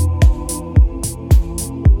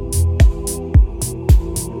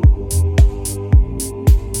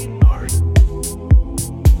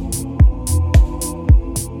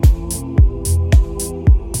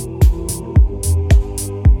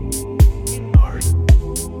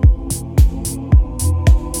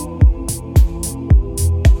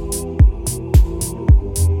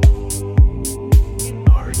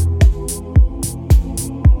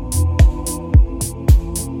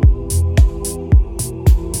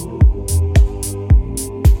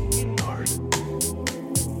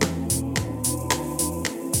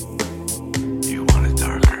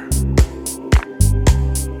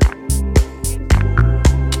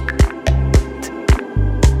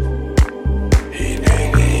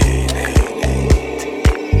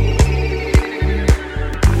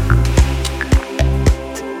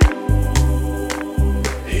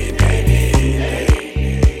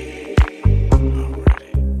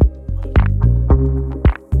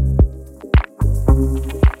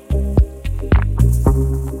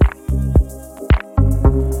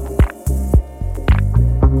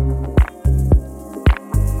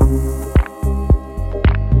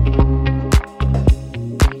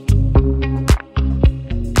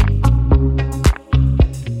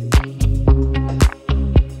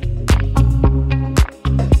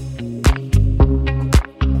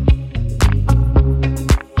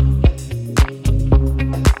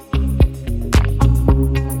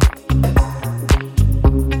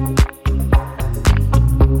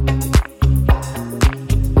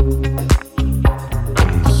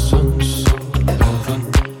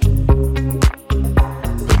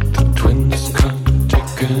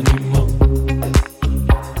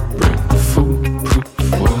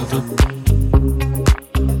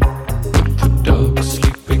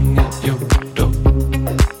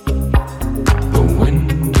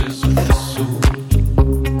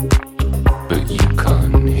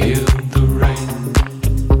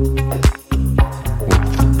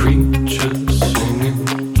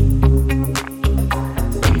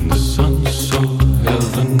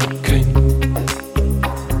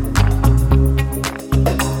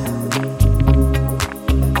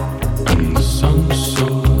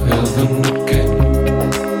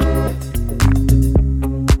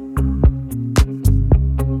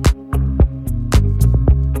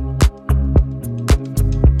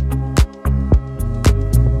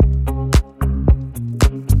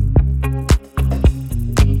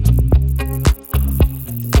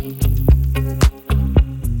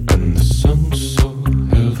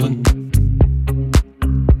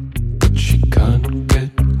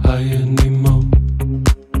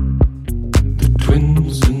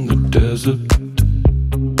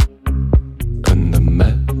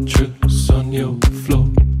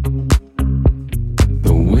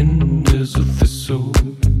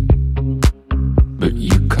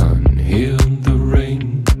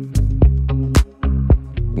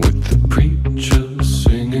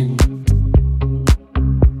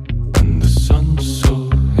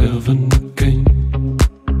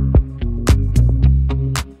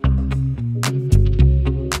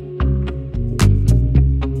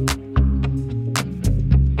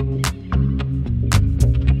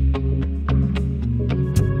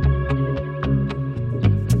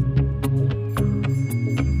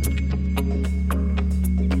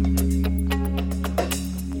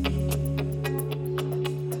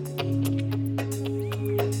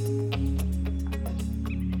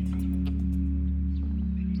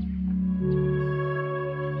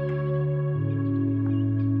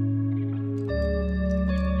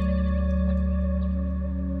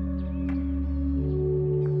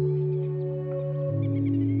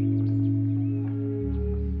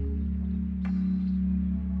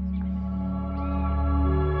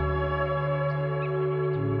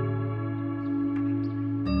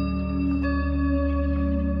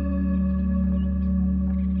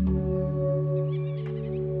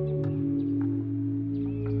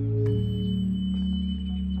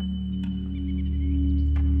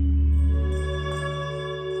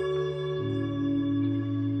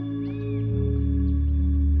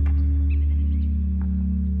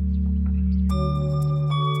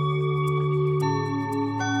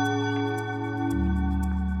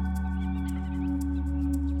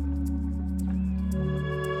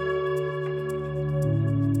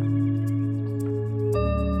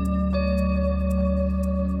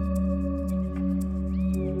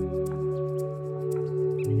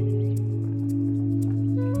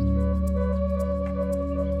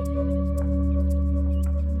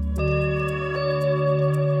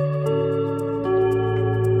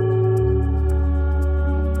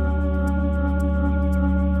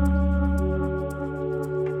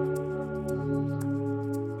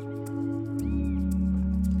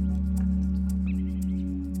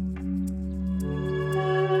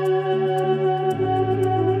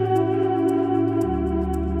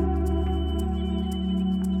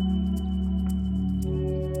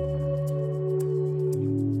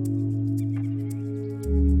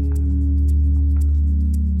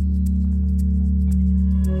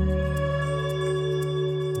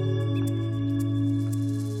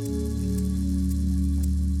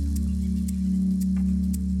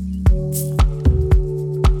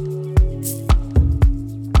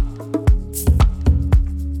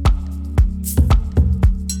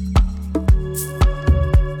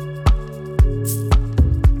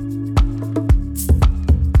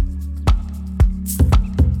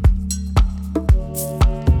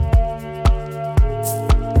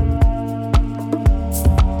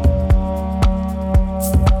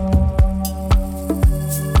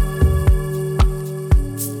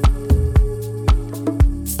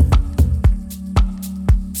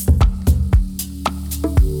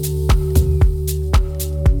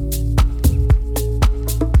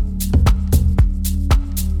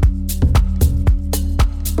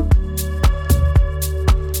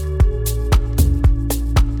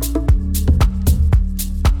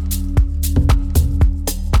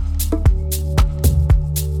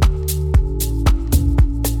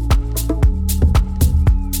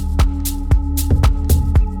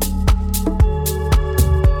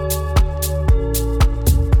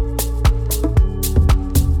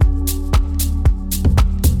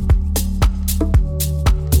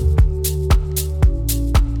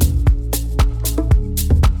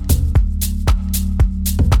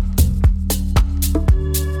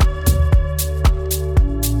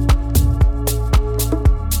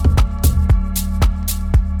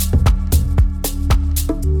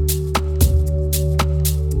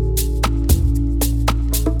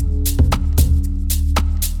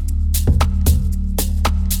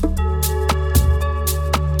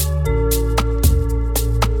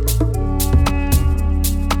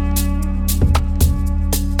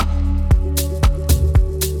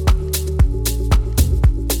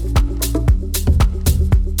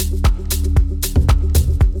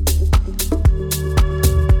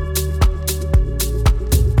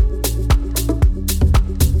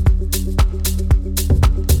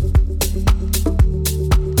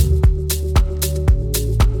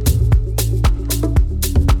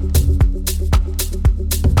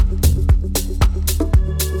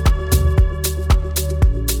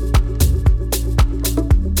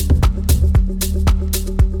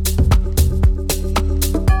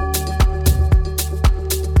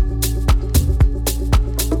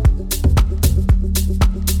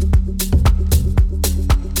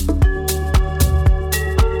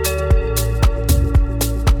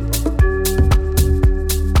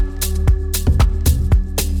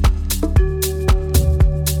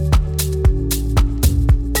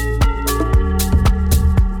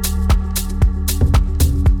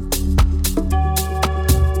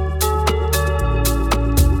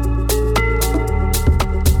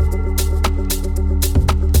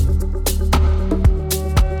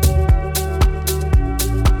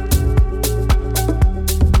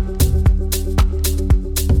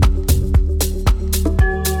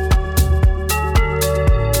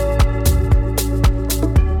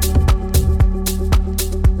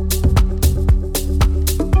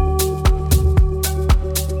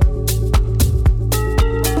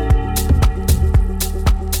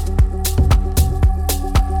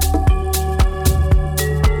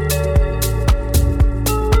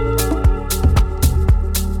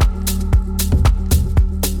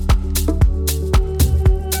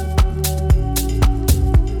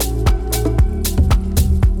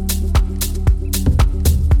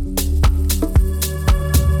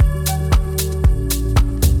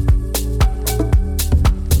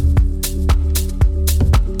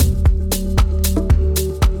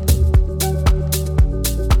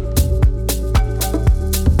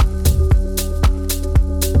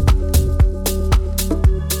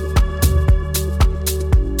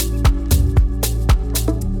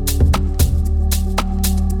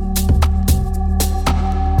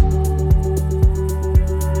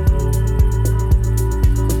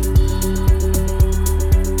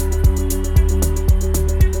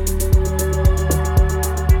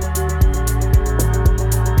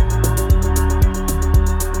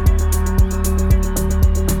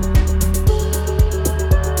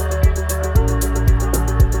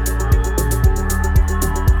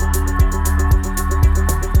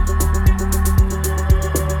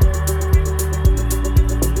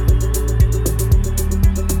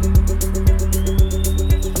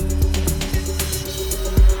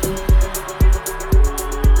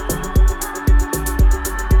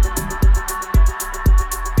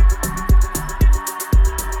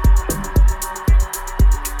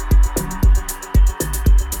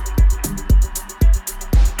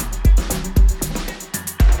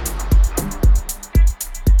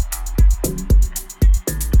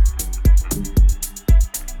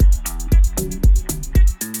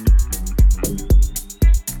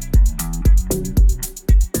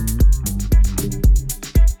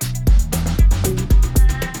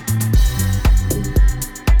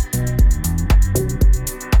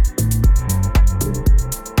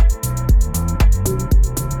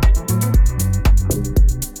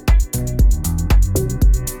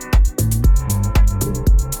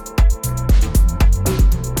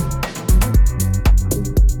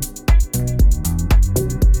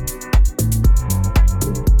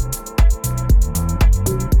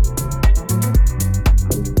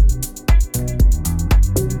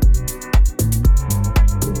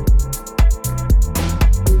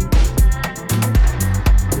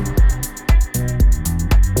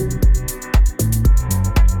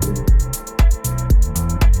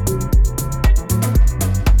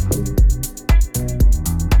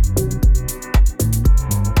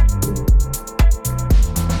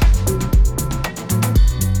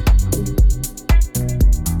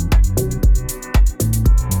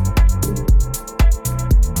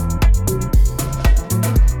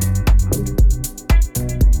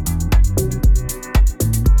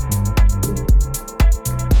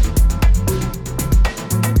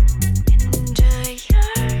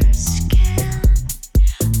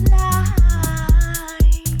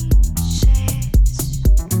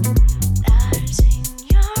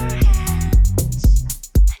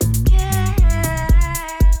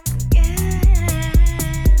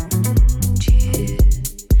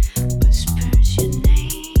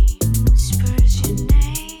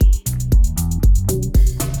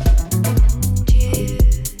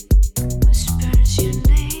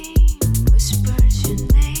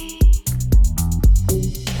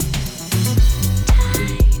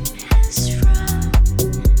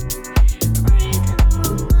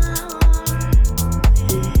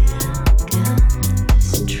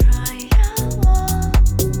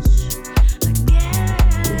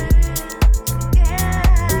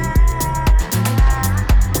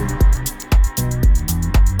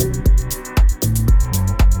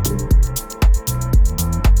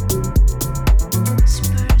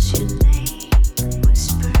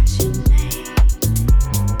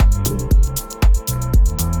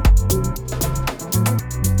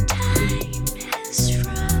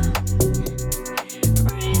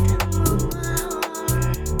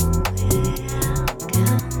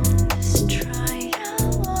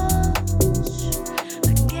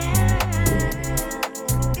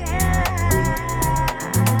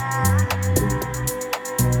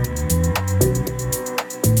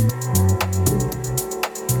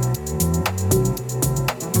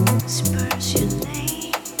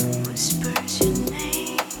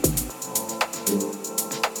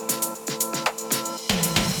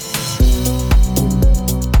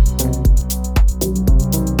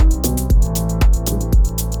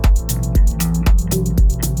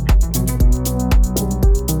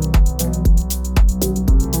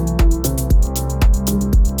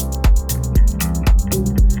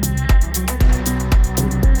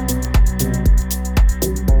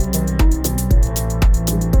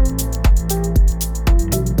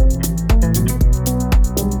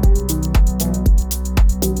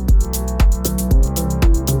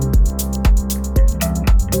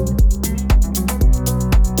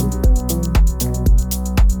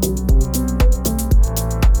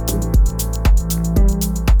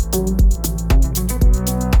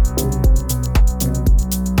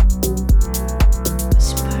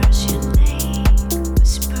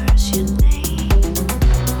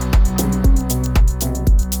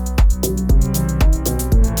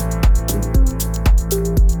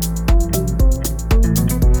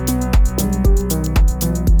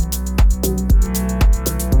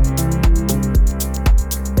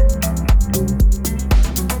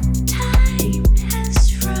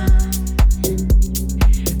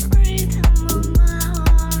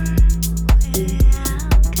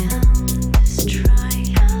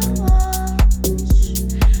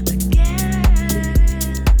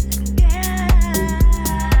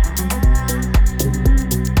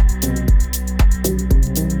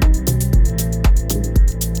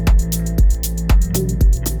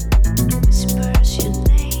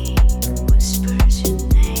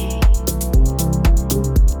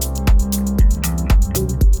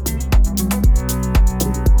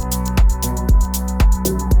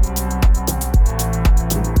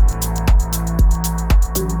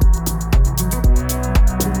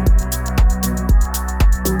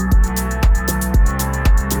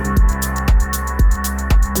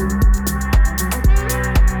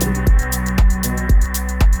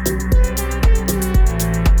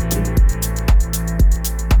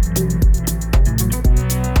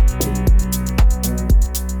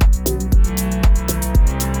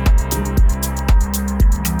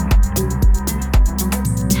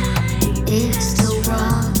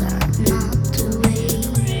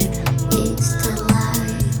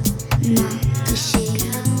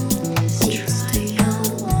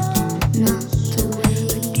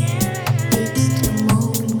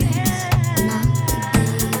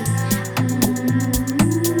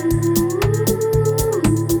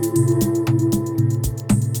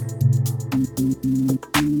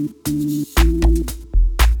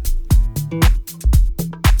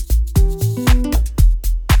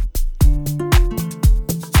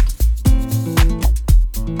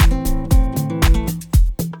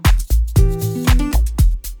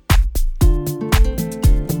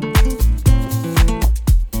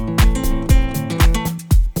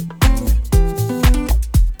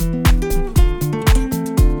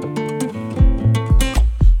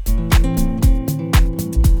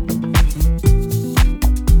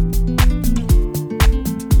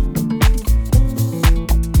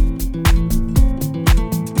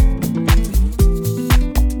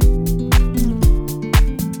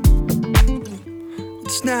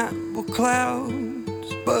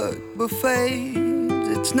 clouds, but we're fades.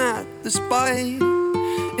 It's not the spite,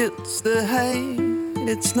 it's the hate.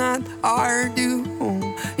 It's not our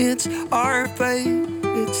doom, it's our fate.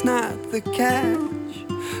 It's not the catch,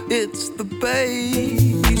 it's the bait.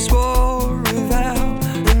 You swore a vow,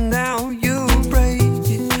 and now you break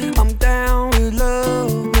it. I'm down with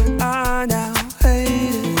love, but I now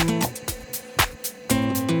hate it.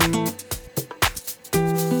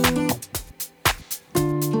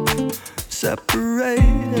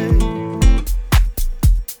 Separated.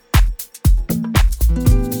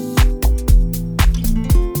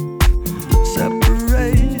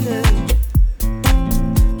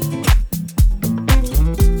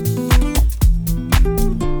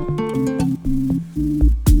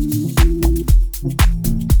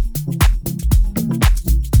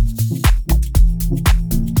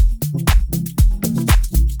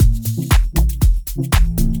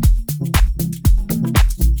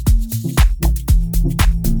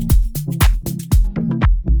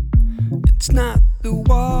 It's not the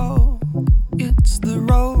walk, it's the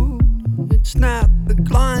road. It's not the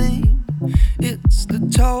climb, it's the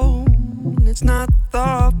toll. It's not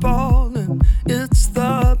the falling, it's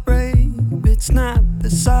the brave. It's not the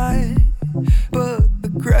sight, but the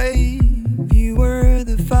grave. You were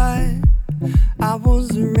the fire, I was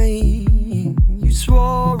the rain. You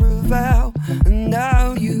swore a vow, and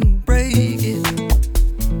now you break it.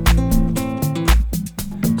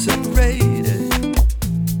 Separated.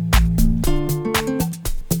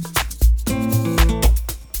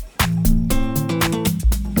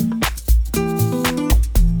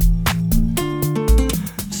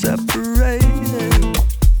 Separated.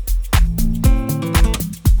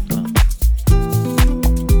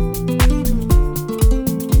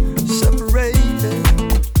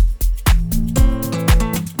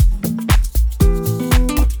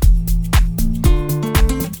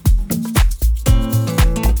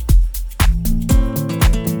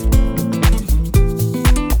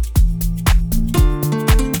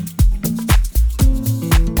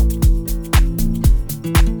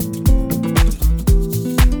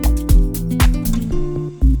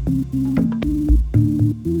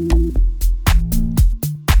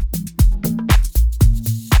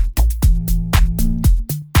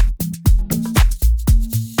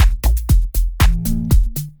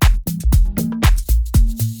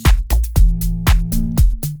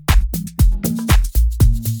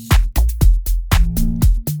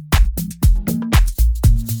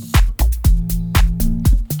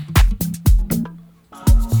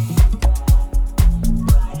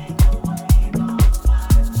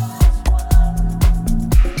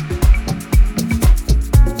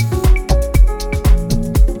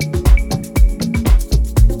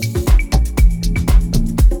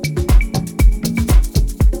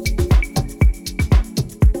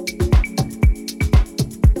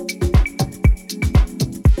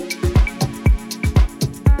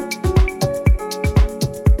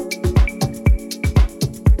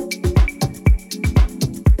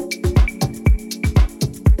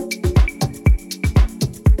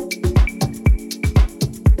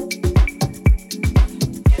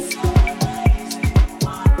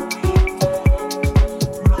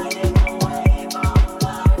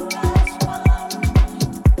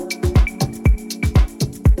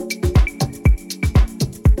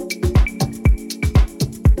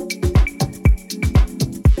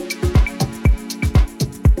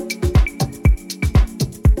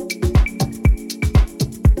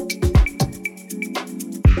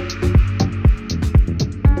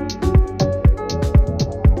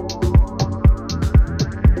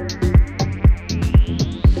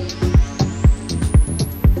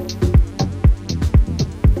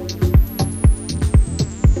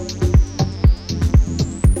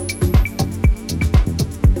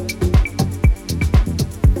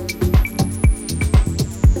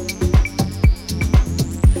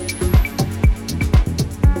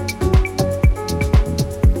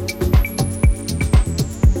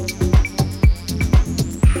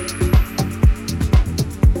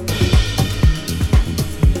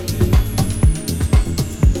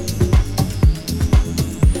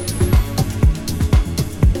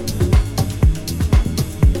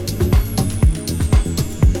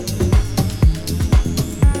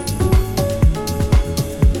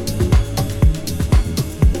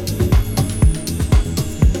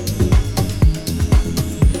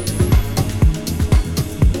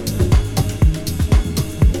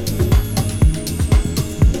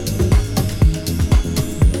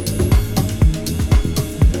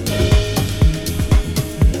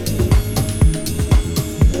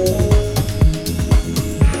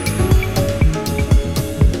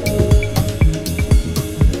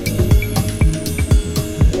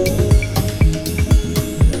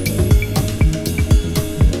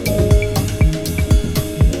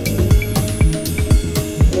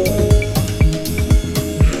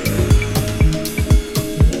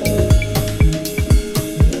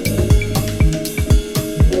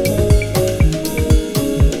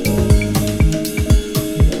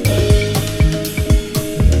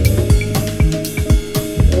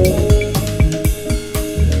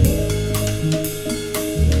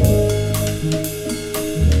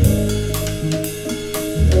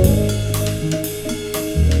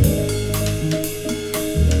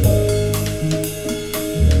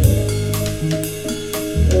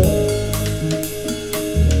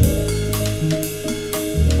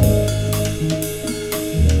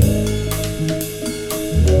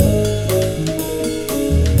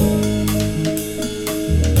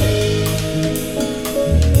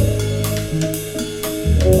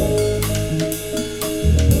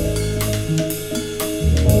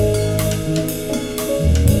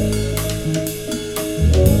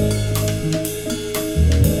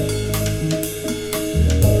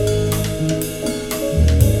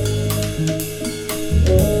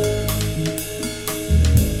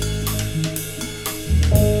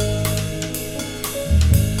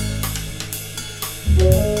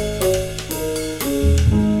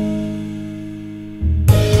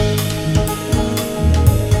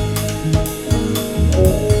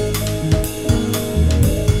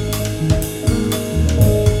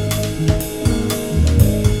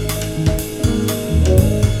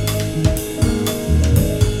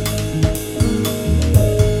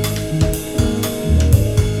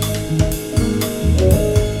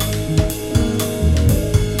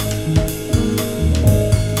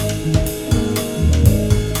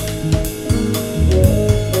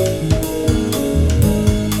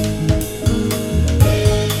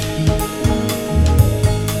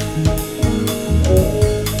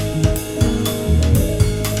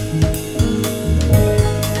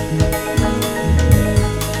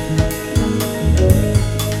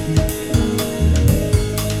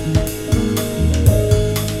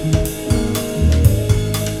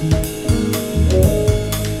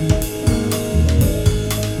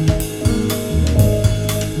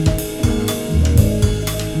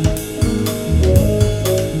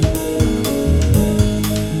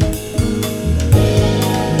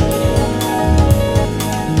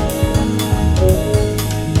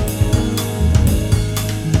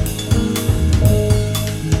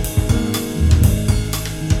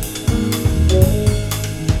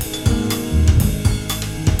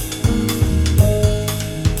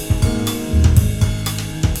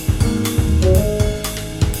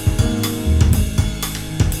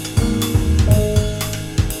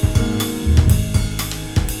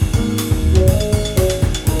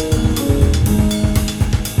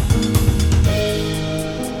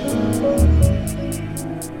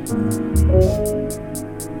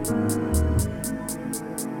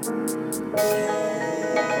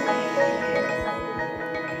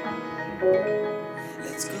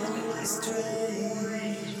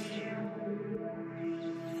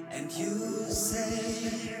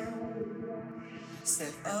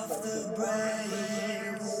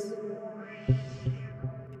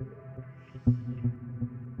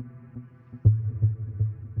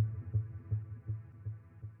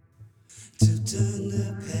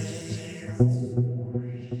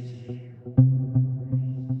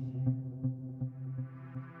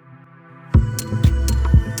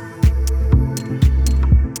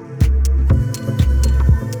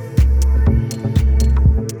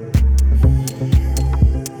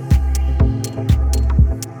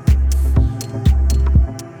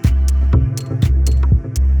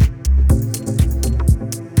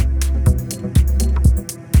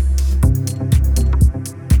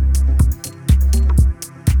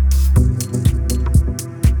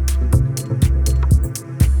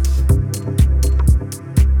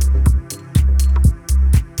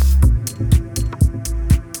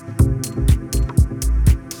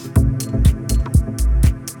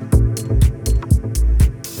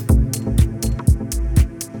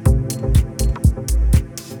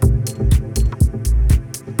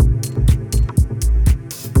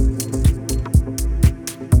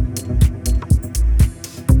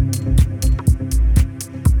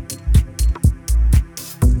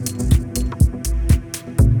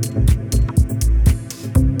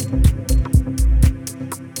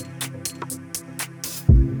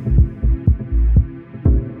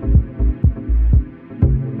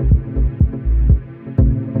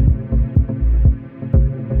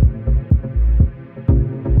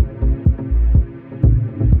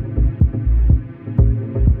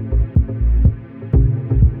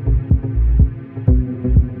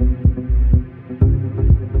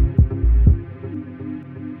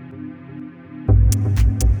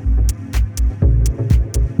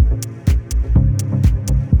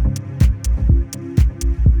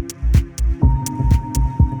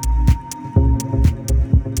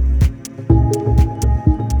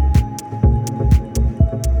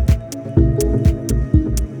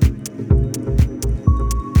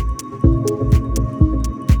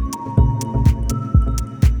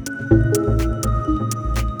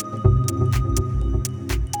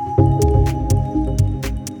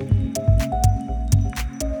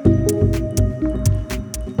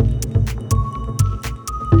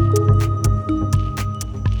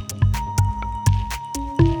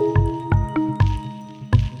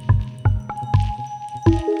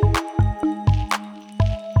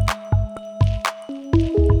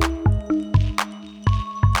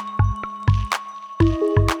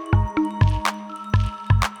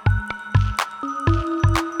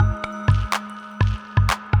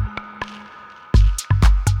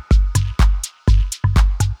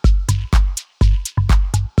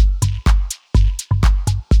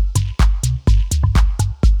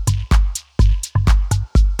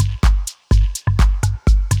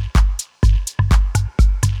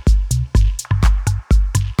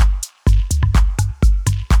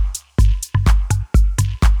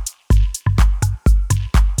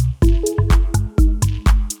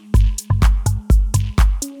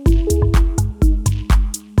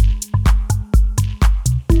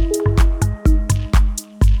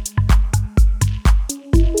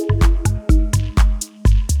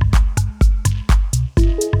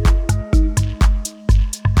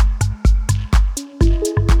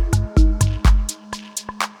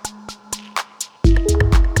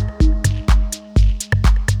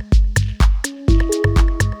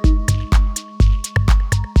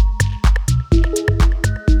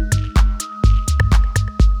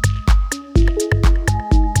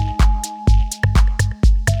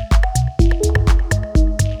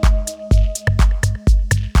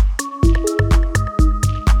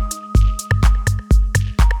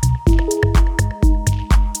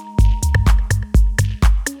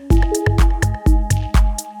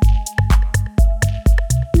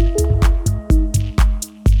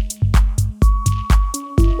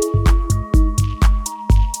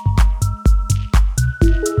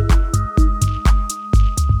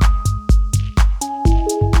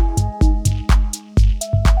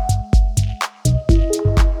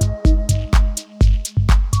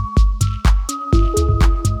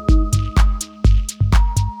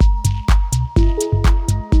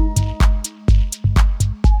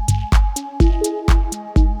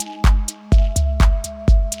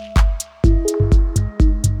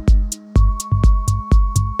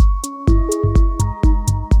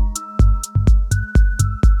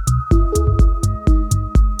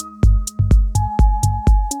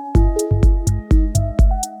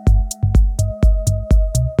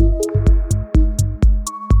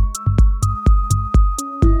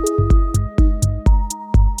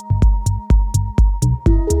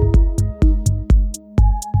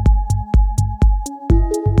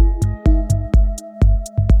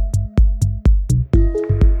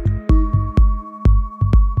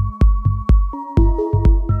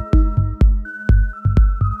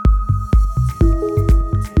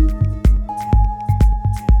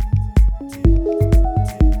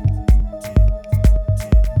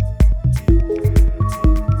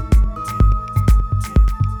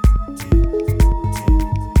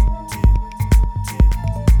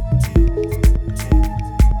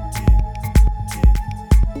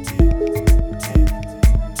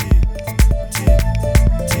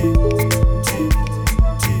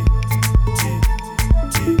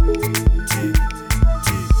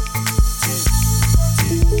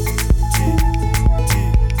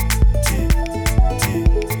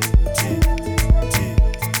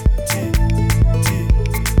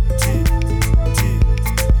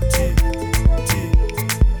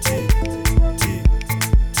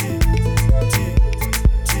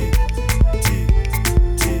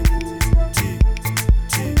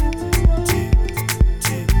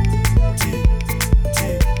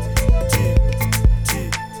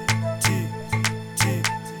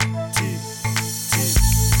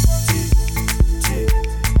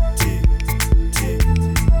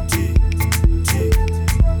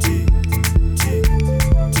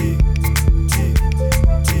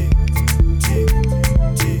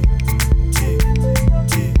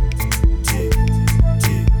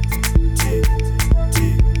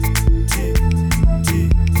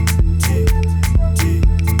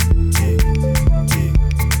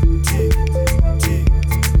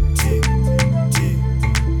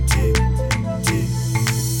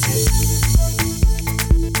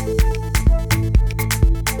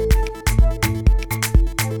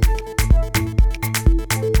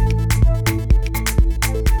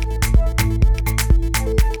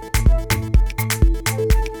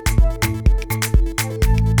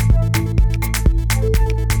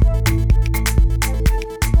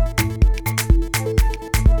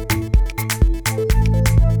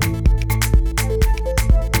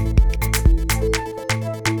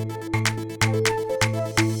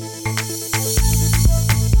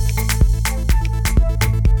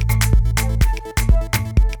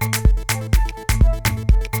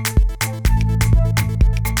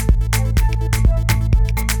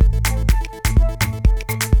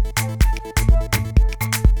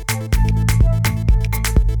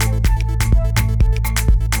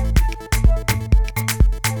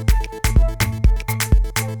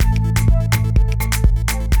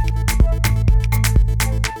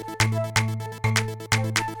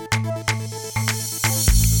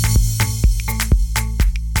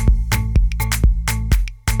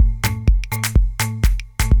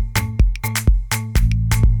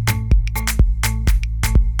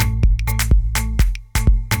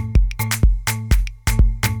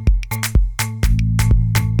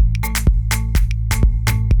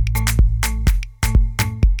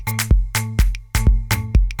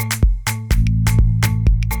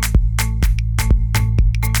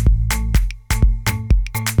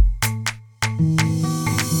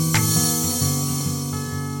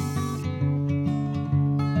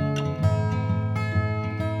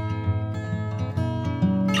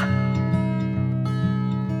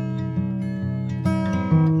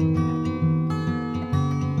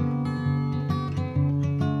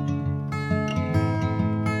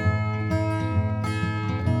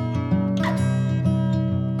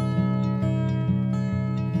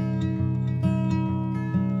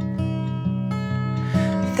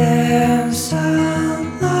 There's a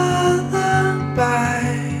lullaby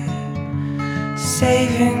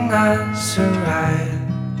saving us a ride.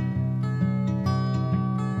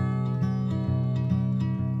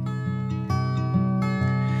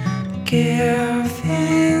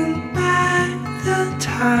 Giving back the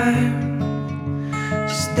time,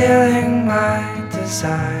 stilling my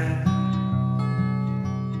desire.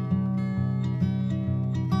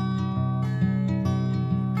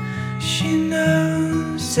 She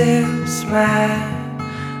knows it's mad,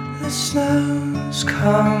 the snow's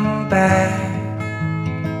come back.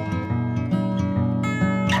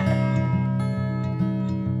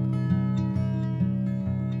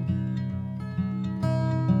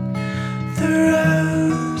 The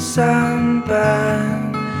rose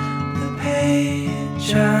unburned, the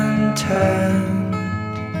page unturned.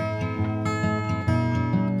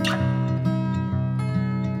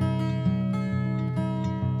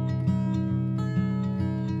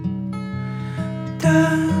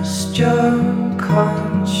 Dust your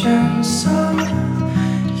conscience off,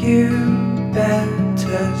 you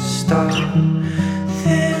better stop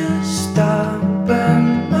this stubborn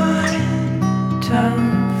mind.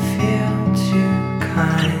 Don't feel too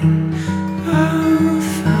kind. I'll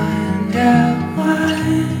find out why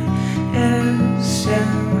it's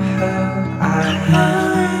in her eyes.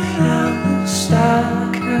 I'm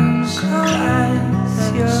stuck inside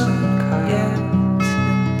your yet to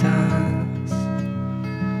dance.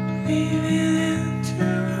 Leaving it to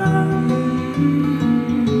run.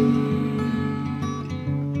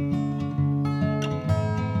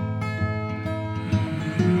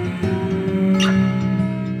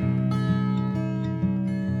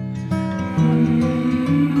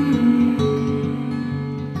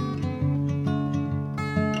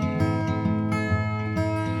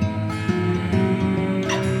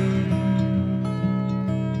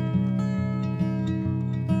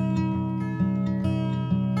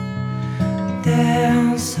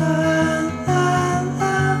 There's a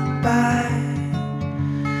lullaby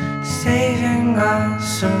saving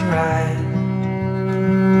us a ride.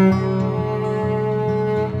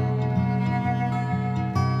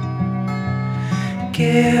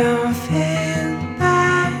 Giving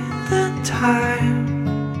back the time,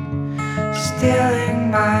 stilling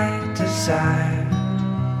my desire.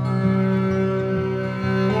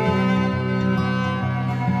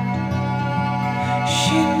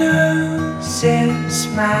 She knows it's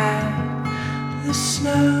mad, the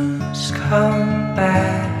snow's come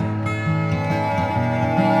back.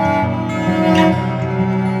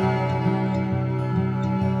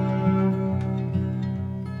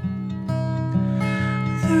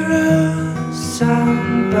 The rose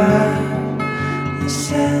sunburned, the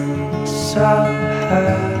sense of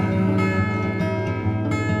her.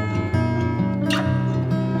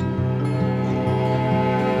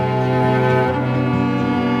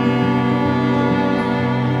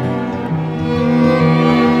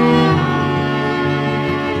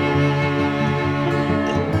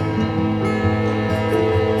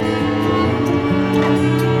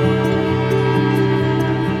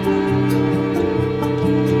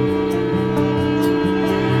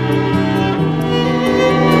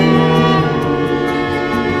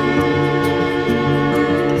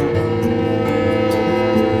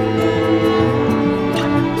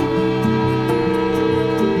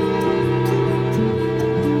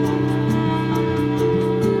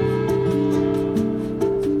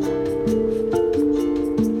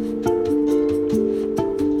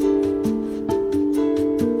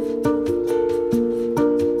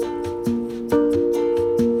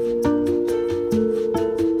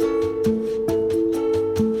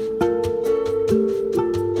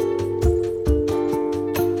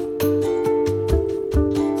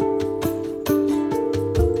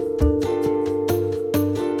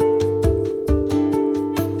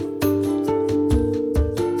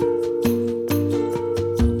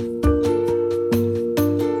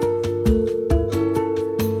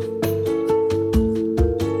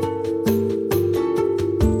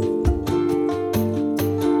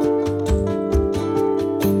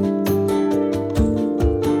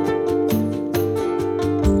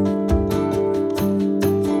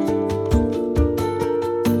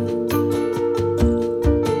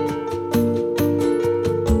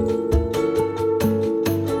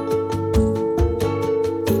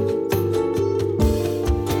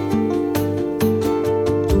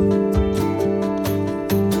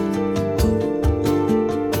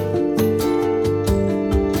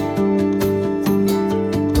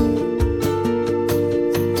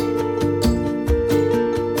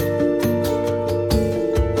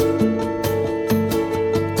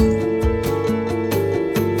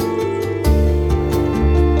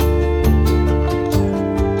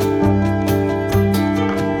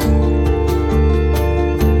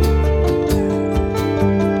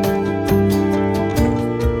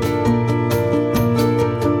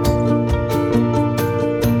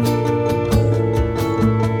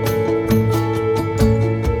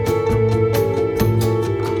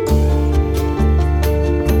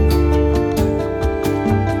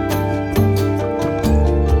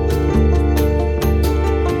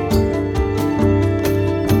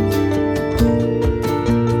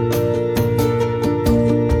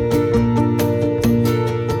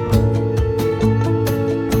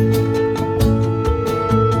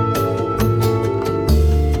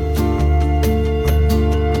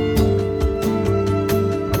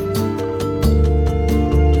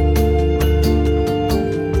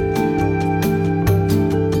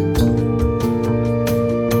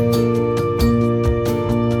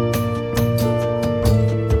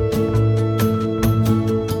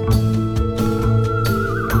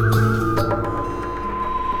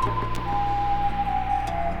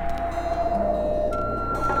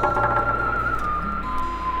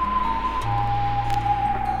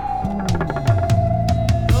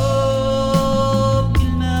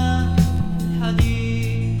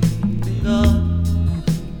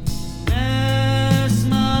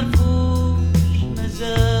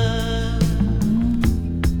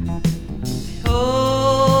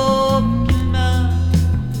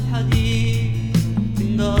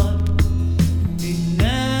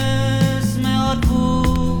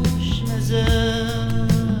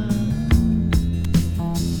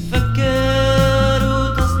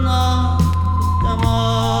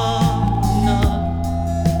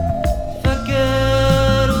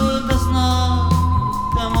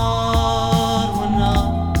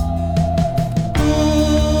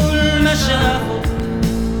 شافوا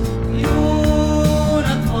عيون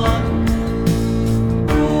أطفال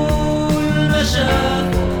كل ما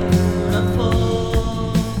شافوا أطفال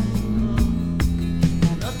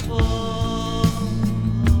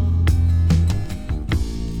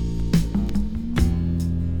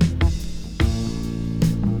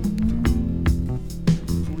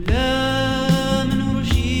ولا من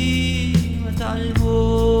هيروشيما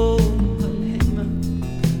تعلموا الحكمة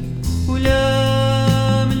ولا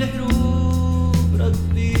من الحروب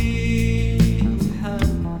ربي الحال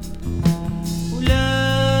ولا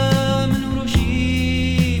من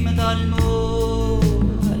هيروشيما تعلموا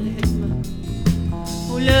الحكمة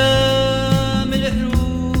ولا من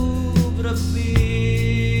الحروب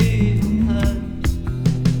ربي الحال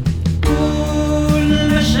كل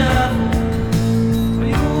ما شافوا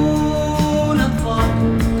عيون أطفال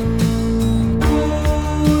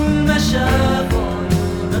كل ما شافوا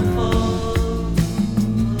عيون أطفال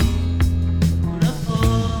عيون أطفال كل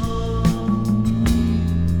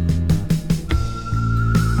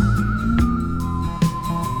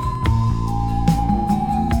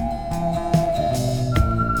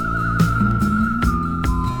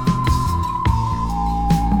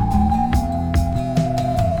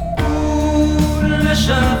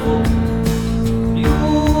شافوا عيون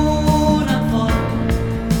أطفال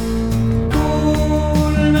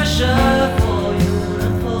كل ما شافوا عيون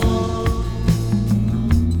أطفال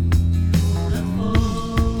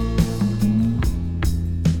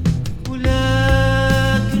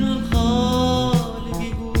ولكن الخالق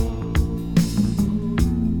يقول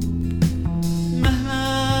مهما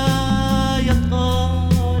يبقى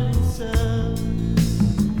الإنسان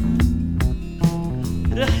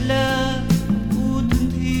رحلة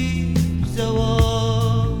وتنتهي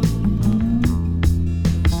بزوال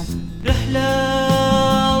رحلة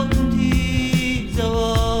وتنتهي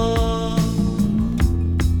بزوال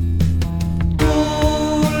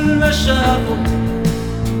كل ما شافوا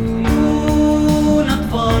عيون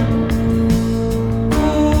أطفال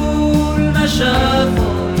كل ما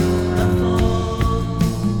شافوا عيون أطفال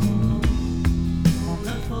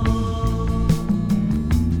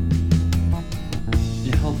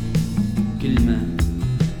الحب كلمة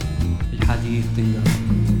الحديث تنقر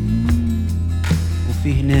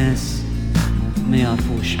وفيه ناس ما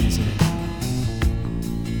يعرفوش مزاج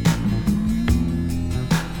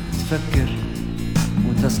تفكر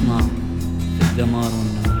وتصنع في الدمار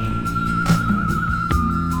والنار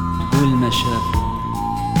تقول ما شافوا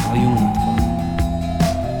عيون أطفال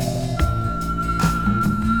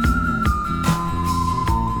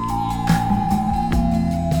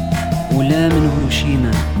ولا من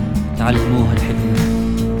هيروشيما تعلموها الحكمة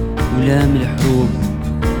ولا من الحروب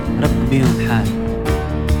رب بيهم حال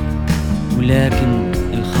ولكن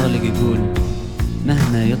الخالق يقول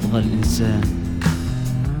مهما يطغى الإنسان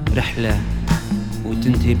رحلة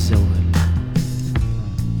وتنتهي بزوال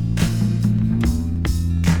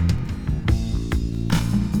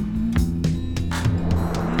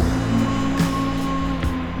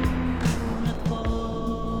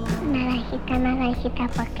Narajita,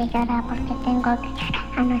 porque llora, porque tengo que llorar.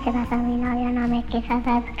 Anoche pasó mi novio, no me quiso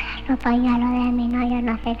dar los pañuelos de mi novio,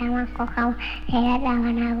 no se llaman cojón, se le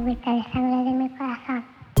daban agüita de sangre de mi corazón.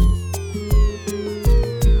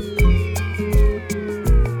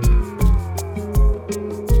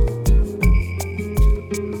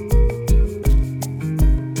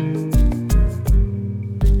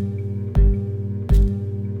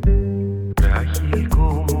 Frágil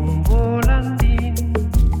como un volantín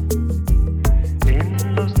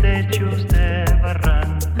en los techos de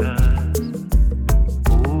barrancas,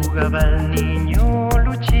 jugaba el niño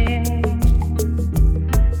Luchín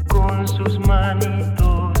con sus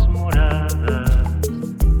manitos moradas,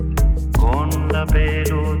 con la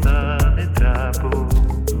pelota de trapo,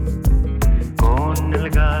 con el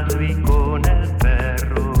gato y con el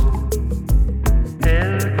perro.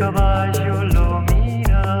 El caballo lo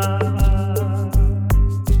miraba,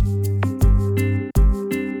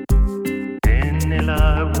 en el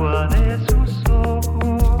agua de sus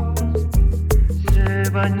ojos se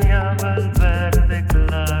bañaba el verde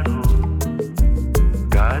claro,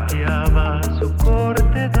 gateaba su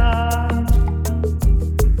cortedad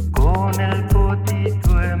con el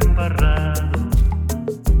potito embarrado,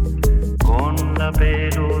 con la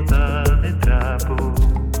pelota de trapo,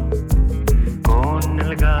 con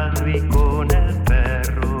el gato y con el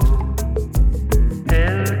perro.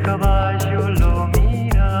 El caballo lo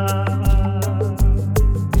miraba.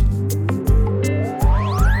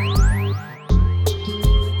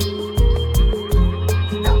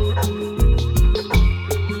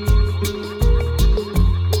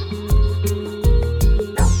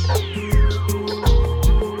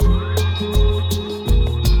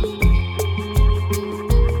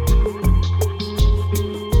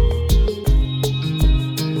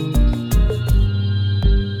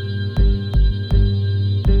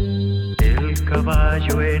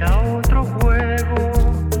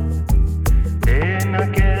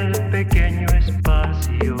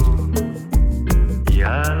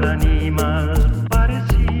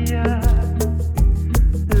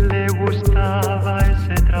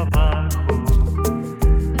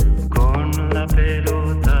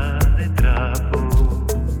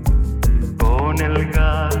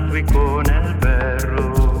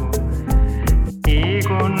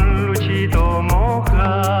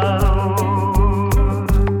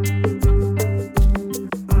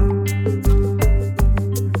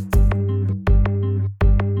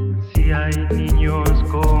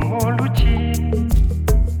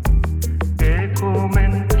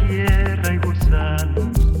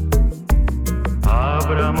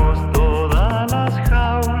 las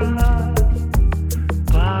jaulas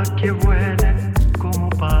pa' que vuelen como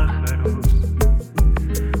pájaros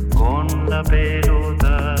con la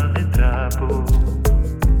pelota de trapo,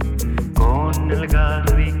 con el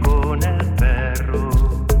gato y con el perro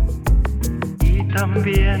y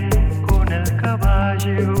también con el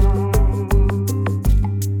caballo.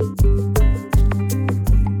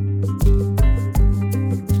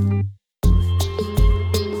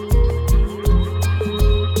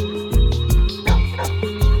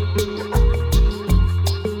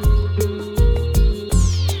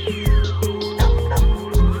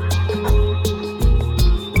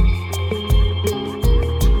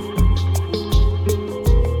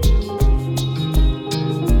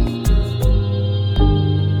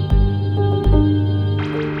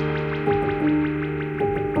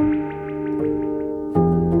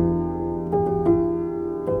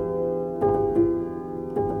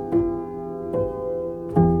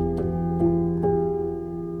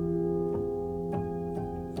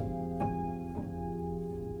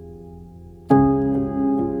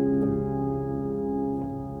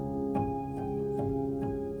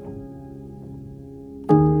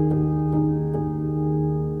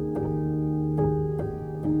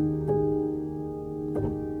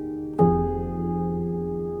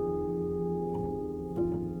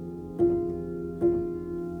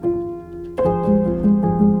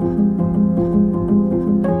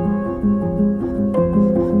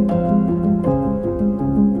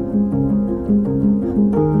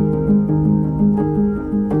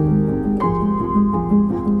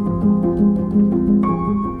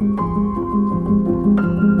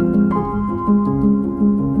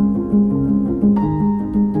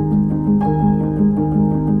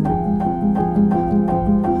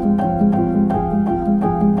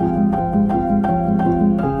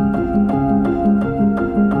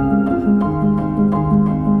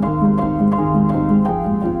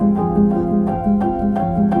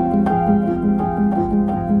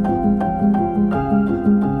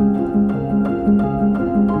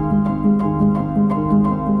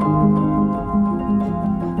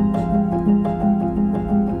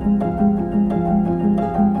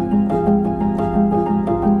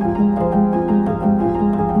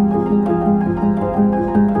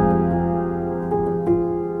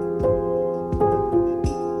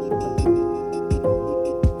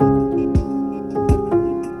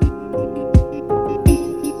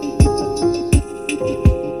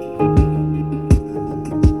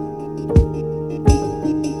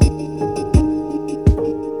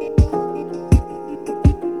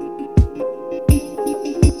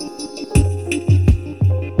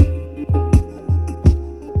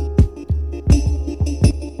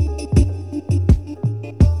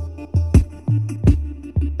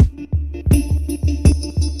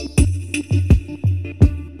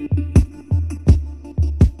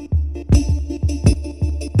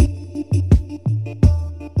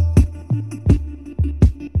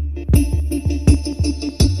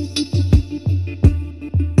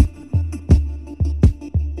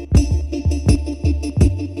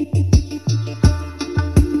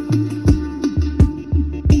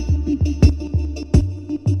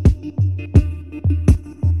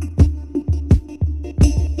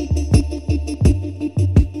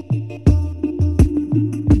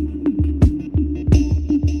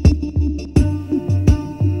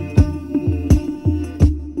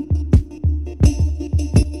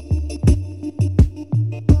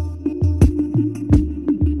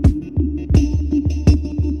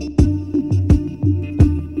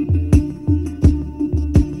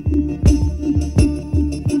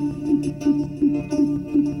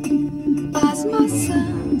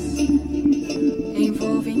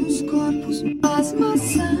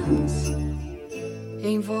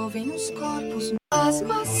 envolvem os corpos, as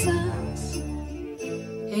maçãs,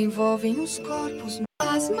 envolvem os corpos,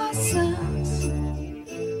 as maçãs,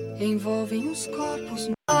 envolvem os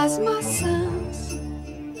corpos, as maçãs,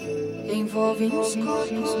 envolvem os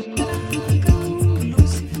corpos. Tragam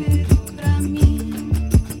Lúcifer pra mim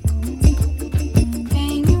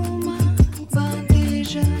em uma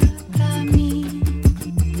bandeja pra mim.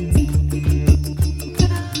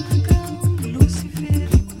 Tragam Lúcifer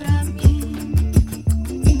pra mim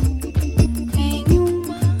em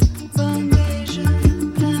uma bandeja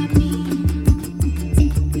pra mim.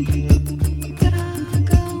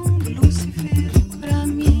 Tragam Lúcifer pra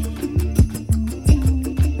mim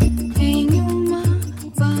em uma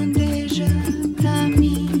bandeja.